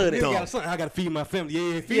 Oh yeah, I love Nigga that. got a son, I gotta feed my family.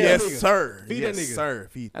 Yeah, feed Yes, that nigga. sir. Feed yes, that nigga. sir.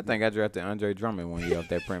 Feed. I think I drafted Andre Drummond one year off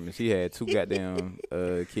that premise. He had 2 goddamn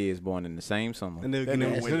kids born in the same summer. And That nigga,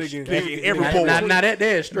 nigga went straight in every Now, bowl. now that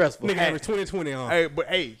is stressful. nigga average 20 on. Hey, but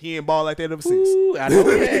hey, he ain't ball like that ever since. Ooh, I know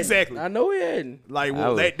he hadn't. Exactly. I know he hadn't. Like I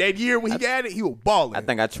was- that year when he got it, he was balling. I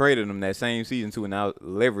think I traded him that same season too, and I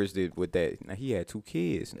leveraged it with that. Now he had 2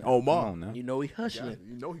 kids. Now. Oh, Come Mom. on now. You know he hustling.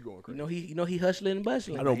 you know he going crazy. You know he hustling and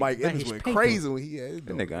bustling. I know Mike Like Evans his went paper. crazy when he had it.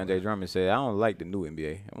 That nigga Andre Drummond said, "I don't like the new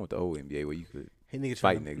NBA. I want the old NBA where you could." Hey, nigga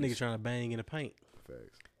Fight trying, niggas. nigga trying to bang in the paint.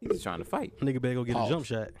 He was trying to fight. Nigga better go get Pause. a jump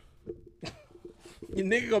shot. Your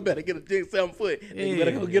nigga gonna better get a 7 foot. You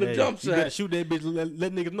better go get a jump You better shot. shoot that bitch.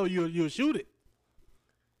 Let niggas know you'll shoot it.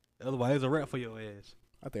 Otherwise, it's a wrap for your ass.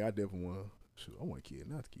 I think I definitely want. Shoot, I want a kid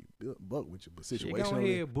not to keep buck with you, but Shit, go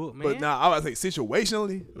situationally. ahead, book, man. But nah, I would say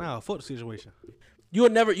situationally. Nah, fuck the situation. You'll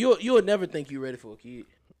never think you're ready for a kid.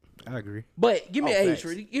 I agree. But give me Oh, an age, facts.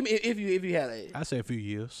 Rudy. Give me if you had an age. I say a few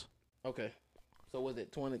years. Okay. So was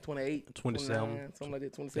it 20, 28, 27. 29, something like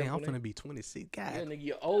that? 27. Damn, I'm 28? finna be 26. God. Yeah, nigga,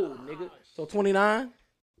 you're old, nigga. So 29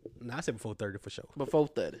 Nah, I said before 30 for sure. before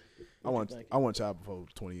 30. I want a child before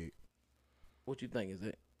 28. What you think is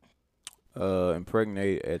it?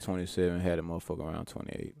 Impregnate at 27, had a motherfucker around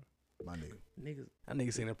 28. My nigga. Niggas. That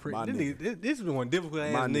nigga saying a prick. My This, nigga, this is one difficult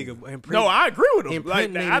ass My nigga. nigga. No, I agree with him. Like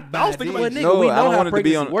Impregnated I by was thinking Well, like nigga, No, we I know don't how want it to be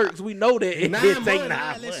pregnancy on- works. We know that it 9 did take months.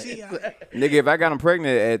 9 Let's see. months. Nigga, if I got him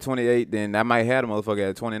pregnant at 28, then I might have a motherfucker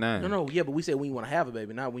at 29. No, yeah, but we said when you want to have a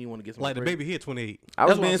baby, not when you want to get some. Like the baby here 28. I was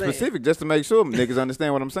That's what being I'm saying. specific just to make sure niggas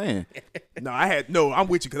understand what I'm saying. No, I'm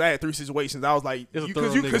with you because I had 3 situations. I was like, It's a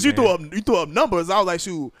because thorough you nigga, threw up numbers. I was like,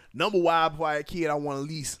 shoot, number wise before I had a kid, I want at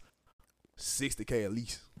least $60K at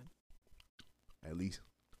least,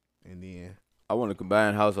 and then I want a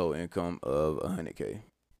combined household income of $100K.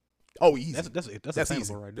 oh easy. That's easy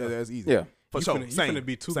attainable right there. That's easy. Yeah, For you sure. finna, Same. you finna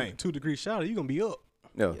be Same. 2 degrees shorter. You gonna be up.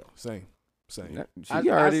 yeah. Same. She I-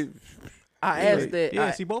 already. I asked that. Yeah,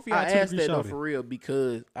 I, see, both of y'all I 2 asked degrees that though shorter. for real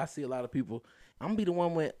because I see a lot of people. I'm gonna be the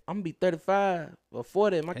one when I'm gonna be 35 or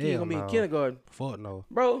 40. My kid Hell gonna be in no. kindergarten. Fuck no.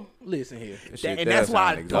 Bro, listen here. That shit and does that's why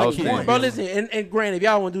sound I- exhausting. Like, Bro, listen, and granted, if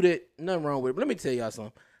y'all want to do that, nothing wrong with it. But let me tell y'all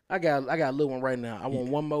something. I got a little one right now. I want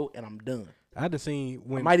one more, and I'm done. I done seen I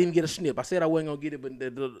when might even get a snip. I said I wasn't gonna get it, but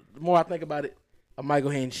the more I think about it, I might go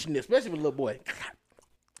ahead and snip, especially with a little boy.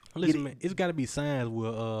 listen, man, it's got to be signs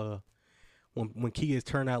where when kids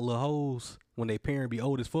turn out little hoes when they parent be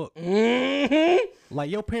old as fuck. Mm-hmm.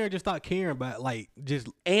 Like your parent just start caring about like just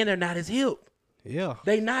And they're not as hip. yeah.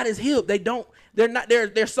 They not as hip. They don't. They're not.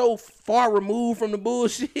 They're so far removed from the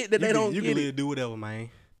bullshit that they don't You get can it. live, do whatever, man.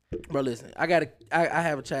 Bro, listen. I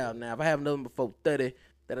have a child now. If I have another one before 30,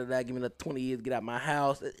 that'll give me another 20 years to get out my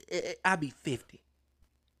house. I'll be 50.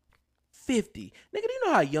 50. Nigga, do you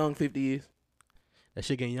know how young 50 is? That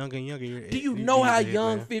shit getting younger and younger. Do you know how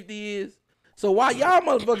young 50 is? So while y'all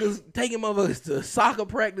motherfuckers taking motherfuckers to soccer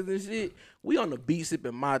practice and shit, we on the beach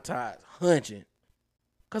sipping my ties, hunching.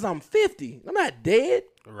 Cause I'm 50. I'm not dead.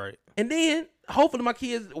 Right. And then hopefully my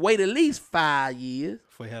kids wait at least 5 years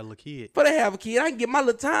Before you had a little kid. for they have a kid. I can get my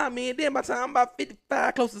little time in. Then by the time I'm about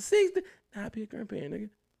 55, close to 60, I'll be a grandparent, nigga.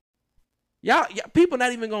 Y'all people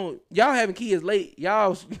not even gonna y'all having kids late.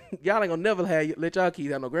 Y'all ain't gonna never let y'all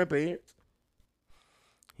kids have no grandparents.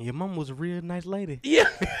 Your mom was a real nice lady. Yeah.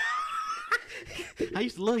 I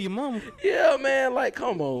used to love your mom. Yeah, man. Like,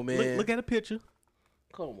 come on, man. Look at a picture.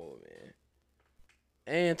 Come on, man.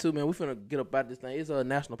 And too, man, we finna get up out this thing. It's a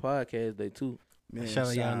national podcast day too. Man, Shout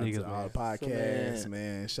out y'all niggas, to all man. the podcasts, So,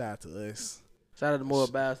 man. Shout out to us. Shout out to More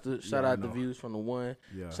Bastard. Shout Yeah, I out to know. Views from the One.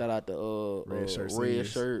 Yeah. Shout out to Red Shirt Red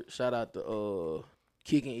Seniors. Shirt. Shout out to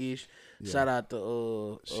Kicking Ish. Yeah. Shout out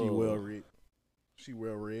to She well read. She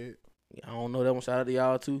well read. I don't know that one. Shout out to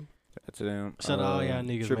y'all too. Shout out to them. Shout out all y'all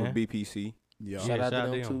niggas, Triple man. BPC. Yeah. Shout out to shout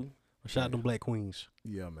out them to them. too. Shout out them black queens.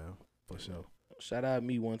 Yeah, man. For sure. Shout out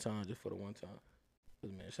me one time just for the one time.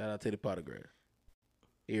 'Cause, man, shout out to the Potter grad.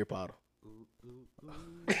 Ear Potter.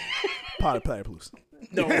 Potter Platypus.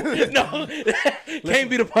 No, no, can't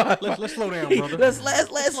be the Potter. Let's slow down, brother. Let's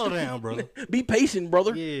slow down, brother. be patient,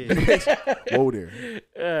 brother. Yeah. Whoa there.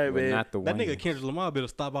 All right, But man. not the That one. nigga Kendrick Lamar better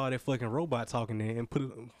stop all that fucking robot talking there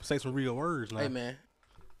and say some real words. Now. Hey, man.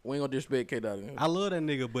 We ain't gonna disrespect K Dot. I love that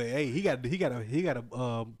nigga, but hey, he got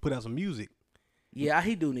to put out some music. Yeah,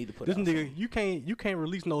 he do need to put This out nigga, you can't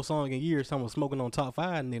release no song in years. Someone smoking on top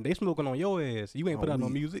 5, and then they smoking on your ass. You ain't put out no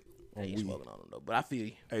music. I ain't smoking on him though, but I feel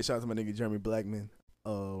you. Hey, shout out to my nigga Jeremy Blackman.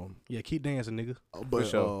 Yeah, keep dancing, nigga. But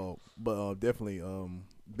sure. definitely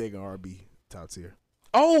big R&B top tier.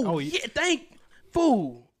 Oh yeah,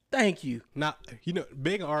 thank you. Now, you know,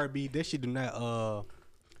 big R&B, that shit do not,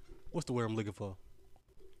 what's the word I'm looking for?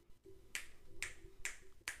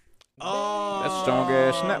 That's a strong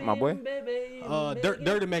ass snap, my boy.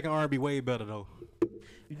 Dirty Mac and R&B way better, though.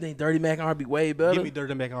 You think Dirty Mac and R&B way better? Give me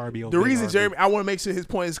Dirty Mac and R&B over The Big reason R&B. Jeremy, I want to make sure his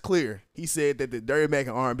point is clear. He said that the Dirty Mac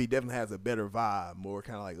and R&B definitely has a better vibe, more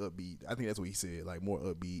kind of like upbeat. I think that's what he said, like more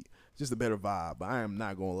upbeat, just a better vibe. But I am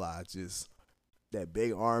not gonna lie, just that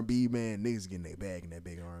big R&B, man, niggas getting their bag in that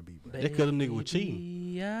big R&B. Bro. That cause the nigga was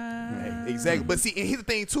cheating. Yeah. Hey, exactly. But see, and here's the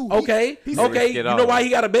thing too. Okay. He Okay. You Get know off. why he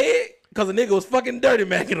got a bag? Because the nigga was fucking Dirty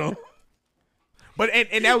Macking him. But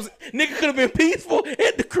and that was Nigga could have been peaceful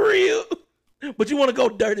at the crib, but you want to go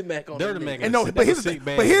Dirty Mac on Dirty the Mac. nigga. and no. That's But a here's the sick thing.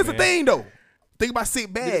 bag, But here's the man. thing though. Think about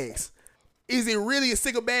sick bags. Is it really a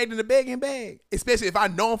sicker bag than a begging bag? Especially if I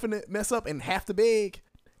know I'm finna mess up and have to beg,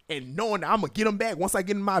 and knowing that I'm gonna get them back once I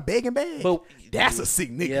get in my begging bag. But- that's a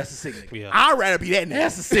sick nigga. Yeah, that's a sick nigga. Yeah. I'd rather be that nigga.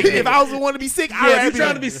 That's a sick If nigga. I was the one to be sick, I'd Yeah, if rather you be trying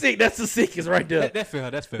that. to be sick, that's the sickest right there. That's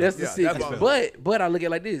fair. That's fair. That's the Yeah, sickest. that's fair. But I look at it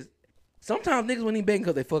like this. Sometimes niggas when he begging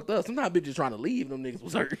because they fucked up. Sometimes bitches trying to leave. Them niggas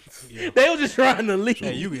was hurt. They was just trying to leave.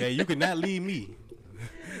 Hey, you could not leave me.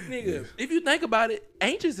 Nigga, if you think about it,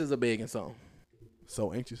 Anxious is a begging song.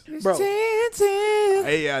 So anxious. Bro,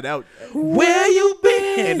 Hey, yeah, that. where you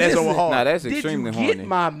been? And that's Listen, on hard. Nah, that's Did you extremely get horny.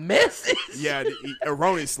 my message? Yeah,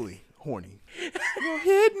 erroneously horny.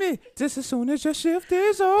 Hit me just as soon as your shift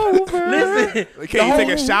is over. Listen, Can you take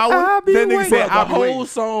a shower? I'll be That nigga waiting. said, the "I'll be whole waiting."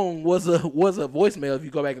 song was a voicemail if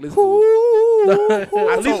you go back and listen to it.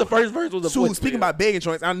 At least the first verse was a voicemail. Speaking about begging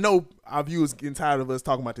joints, I know our viewers getting tired of us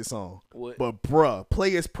talking about this song. What? But bruh,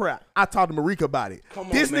 Players Prep. I talked to Marika about it. Come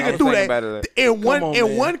on, This man. I nigga was threw thinking that about it. in one on, in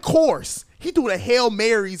man. one course. He threw the Hail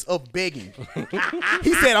Marys of begging.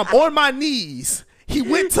 He said, "I'm on my knees." He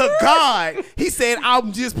went to God. He said,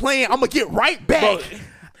 "I'm just playing. I'm gonna get right back." Bro,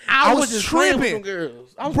 I was just playing with some tripping.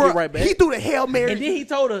 girls. I was Bruh, getting right back. he threw the Hail Mary. And then he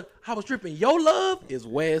told her, I was tripping. Your love is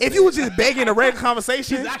where If you was just begging a regular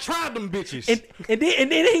conversation, I tried them bitches. and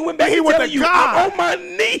then he went back He and went telling to you, God. I'm on my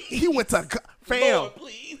knees. he went to God. Fam. Lord,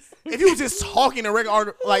 please. If you was just talking a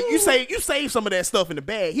regular, like you saved some of that stuff in the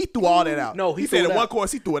bag. He threw all that out. No, he said threw in it one out.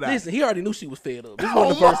 course he threw it out. Listen, he already knew she was fed up. This Oh,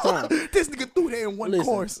 wasn't the first time. This nigga threw that in one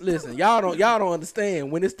course. Listen, y'all don't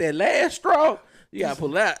understand. When it's that last straw, you gotta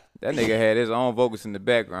pull it out. That nigga had his own vocals in the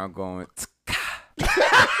background going.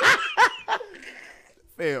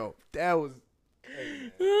 Fam, that was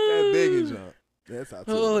that begging jump. That's how.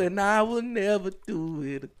 Oh, and I will never do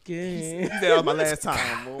it He again. said that was my last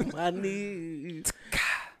time. I'm on my knees.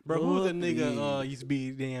 Bro, who was that Oh, nigga used to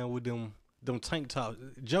be down with them tank tops?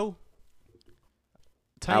 Joe?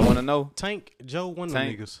 I want to know Tank? Joe? One of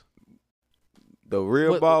Tank. them niggas. the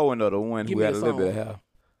real What- ball one or the one give who me had a a little bit of song. hair.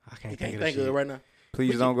 I can't You think can't of that think of shit. it right now.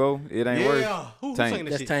 Please don't go. It ain't worth. Yeah, who Tank. sang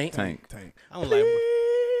that That's shit? Tank. Tank. Tank. I'm like, bro,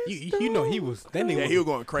 you know he was that nigga. Yeah, he was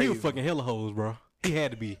going He crazy. was fucking hella hoes, bro. He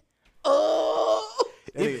had to be. Oh,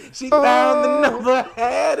 That nigga- she found the number I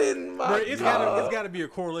had in my Bro, it's gotta be a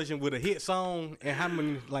correlation with a hit song and how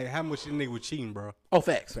much this nigga was cheating, bro. Oh,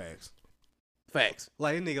 facts. Facts.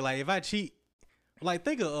 Like this nigga, like if I cheat, like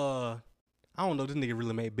think of I don't know, this nigga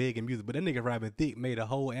really made big in music, but that nigga Robin Thicke made a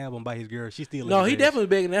whole album by his girl. She still No, in he his ass. definitely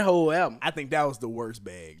begging that whole album. I think that was the worst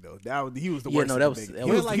bag though. He was the Yeah, worst. no, at that the was- begging. that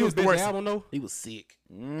He was like he was the worst. album though. He was sick.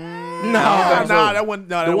 Nah, No, that one.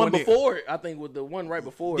 No, the that one wasn't it. before it, I think, was the one right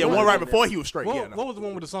before. Yeah, it. one right before he was straight. What, Yeah, no. what was the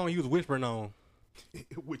one with the song he was whispering on?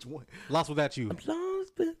 Which one? Lost Without You.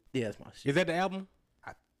 Lost, but yeah, that's my shit. Is that the album?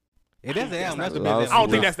 If that's the album, that's the Lost best I don't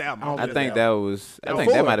album. think that's the album. I think that was. I That think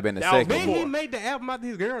was that before. might have been the That was second. Man, he before. made the album after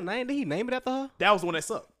his girl name. Did he name it after her? That was the one that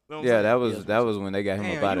sucked. You know what I'm Yeah, saying? that was when they got him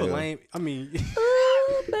up Damn, out you of a here. lame. I mean,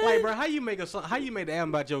 like, bro, how you make a song? How you make the album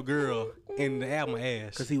about your girl and the album ass?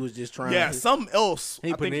 Because he was just trying. Yeah, to, something else. He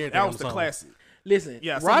I putting think everything that on was the the song. classic. listen.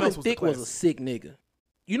 Yeah, something Robin else was the Thicke was a classic. sick nigga.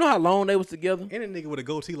 You know how long they was together? And a nigga with a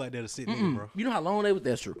goatee like that to sit nigga, bro. You know how long they was?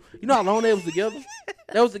 That's true. You know how long they was together?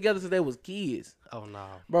 They was together since they was kids, Oh no.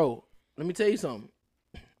 bro. Let me tell you something.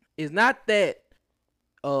 It's not that,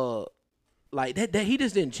 like that he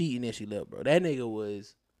just didn't cheat and then she left, bro. That nigga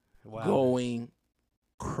was Wow. going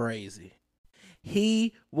crazy.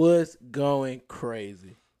 He was going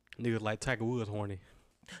crazy. Niggas like Tiger Woods horny.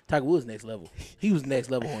 Tiger Woods next level. He was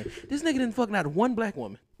next level horny. This nigga didn't fuck not one black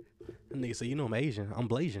woman. That nigga say, you know I'm Asian. I'm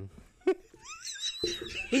Blasian.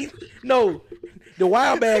 No, the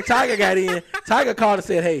wild bag Tiger got in. Tiger called and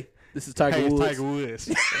said, "Hey, This is Tiger Hey, it's Woods. Tiger Woods.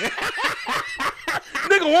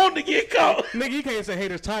 Nigga want to get caught. Nigga, you can't say hey,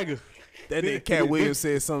 it's Tiger. That nigga Cat Williams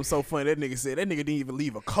said something so funny. That nigga said that nigga didn't even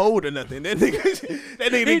leave a code or nothing. That nigga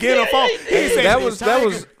didn't get a phone. He said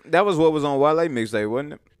That was what was on Wale mixtape,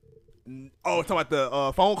 wasn't it? Oh, talking about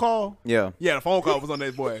the phone call? Yeah. Yeah, the phone call was on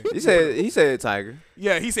that boy. He said Tiger.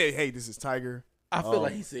 Yeah, he said, "Hey, this is Tiger." I feel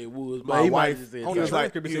like he said Woods, but My he might have wife. just said He on Tiger. was the like,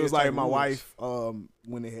 transcript, it he says was like, Tiger my Woods. wife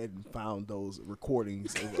went ahead and found those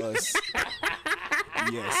recordings of us.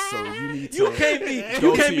 Yes, so you need to. You can't be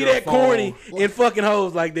go to that your corny phone. and fucking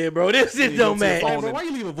hoes like that, bro. This shit You don't go to your match. phone. Hey, bro, why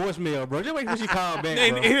you leave a voicemail, bro? Just wait till she call back,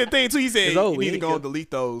 And, bro. and the thing too, he said It's over. you need He to ain't go kill- and delete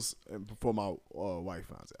those before my wife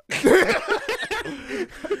finds out.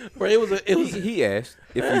 Bro, it was He asked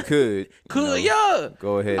if you could. yeah.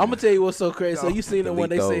 Go ahead. I'm gonna tell you what's so crazy. So you seen the one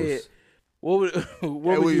they delete said? What would What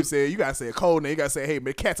what would you you say? You gotta say a code name. You gotta say, "Hey, man,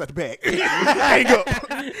 the cat's out the bag." Hang up.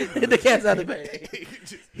 the cat's out the bag?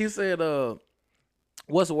 He said,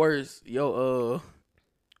 what's worse, no,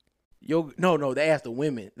 they asked the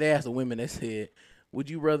women. They asked the women. They said, would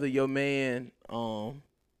you rather your man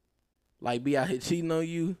like be out here cheating on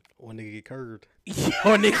you Or nigga get curved.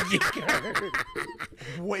 or nigga get curved?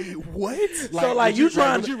 Wait, what? So, like, would you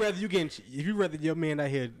trying would to- you rather you getting if you rather your man out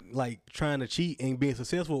here like trying to cheat and being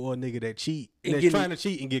successful, or a nigga that cheat And that's getting- trying to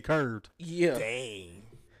cheat and get curved? Yeah. Dang.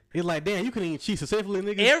 It's like, damn, you couldn't even cheat successfully,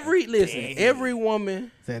 nigga. Every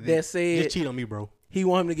woman that said just cheat on me, bro. he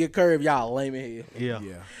want him to get curved, y'all lame as hell. Yeah,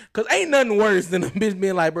 Yeah. Cause ain't nothing worse than a bitch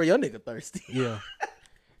being like, bro, your nigga thirsty. yeah.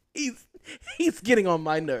 He's getting on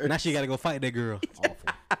my nerves. Now she got to go fight that girl.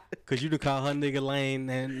 Cause you done call her nigga lame,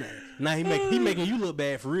 and now he making you look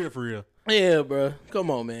bad for real, for real. Yeah, bro. Come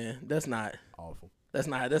on, man. That's not Awful.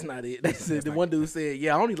 it. They said the one dude said,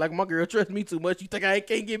 yeah, I don't even like my girl trust me too much. You think I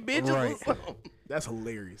can't get bitches or Right. something? That's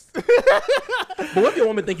hilarious. But what if your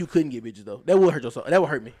woman think you couldn't get bitches though? That would hurt your soul. That would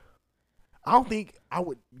hurt me. I don't think I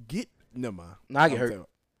would get. Never mind. Nah, I get I'm hurt. telling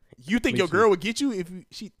you think Me your too. girl would get you if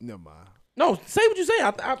she? Never mind. No, say what you're saying.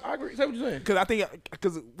 I agree. Say what you're saying. Because I think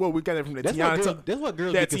we got it from that That's what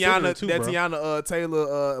girls that be considering too, bro. Tiana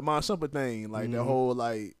Taylor Mon Shumpert thing, like that whole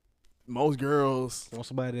like most girls Want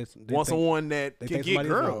somebody that's want someone that they can think get somebody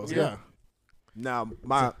else girls. out. Yeah. Now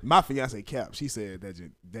my fiance Cap, she said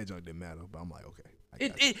that joint didn't matter, but I'm like, okay. I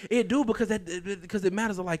got you. It do because it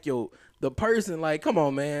matters of like the person, like, come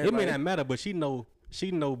on, man. It may like, not matter, but she know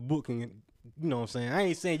booking. You know what I'm saying? I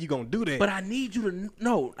ain't saying you gonna do that. but I need you to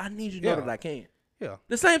know. I need you to know Yeah. that I can. yeah,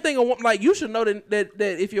 The same thing. Like you should know that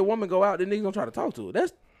if your woman go out, then niggas gonna try to talk to her.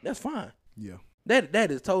 That's fine. Yeah. That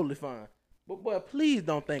is totally fine. But boy, please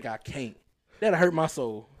don't think I can't. That'll hurt my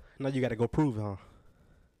soul. now you got to go prove it, huh?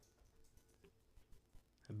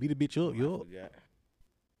 Beat a bitch up, yo.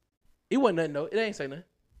 It wasn't nothing though. It ain't say nothing.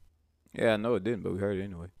 Yeah, I know it didn't, but we heard it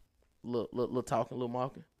anyway. Little talking, little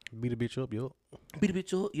marking. Beat a bitch up, yo. Beat a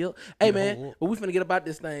bitch up, yo. Hey Yeah, man, hold up. but we finna get about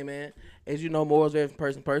this thing, man. As you know, morals vary from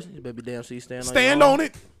person to person. You better be damn sure you stand Stand your on own.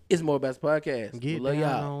 it. It's More About the Podcast. Get We love down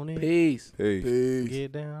y'all. on it. Peace. Hey. Peace.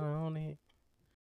 Get down on it.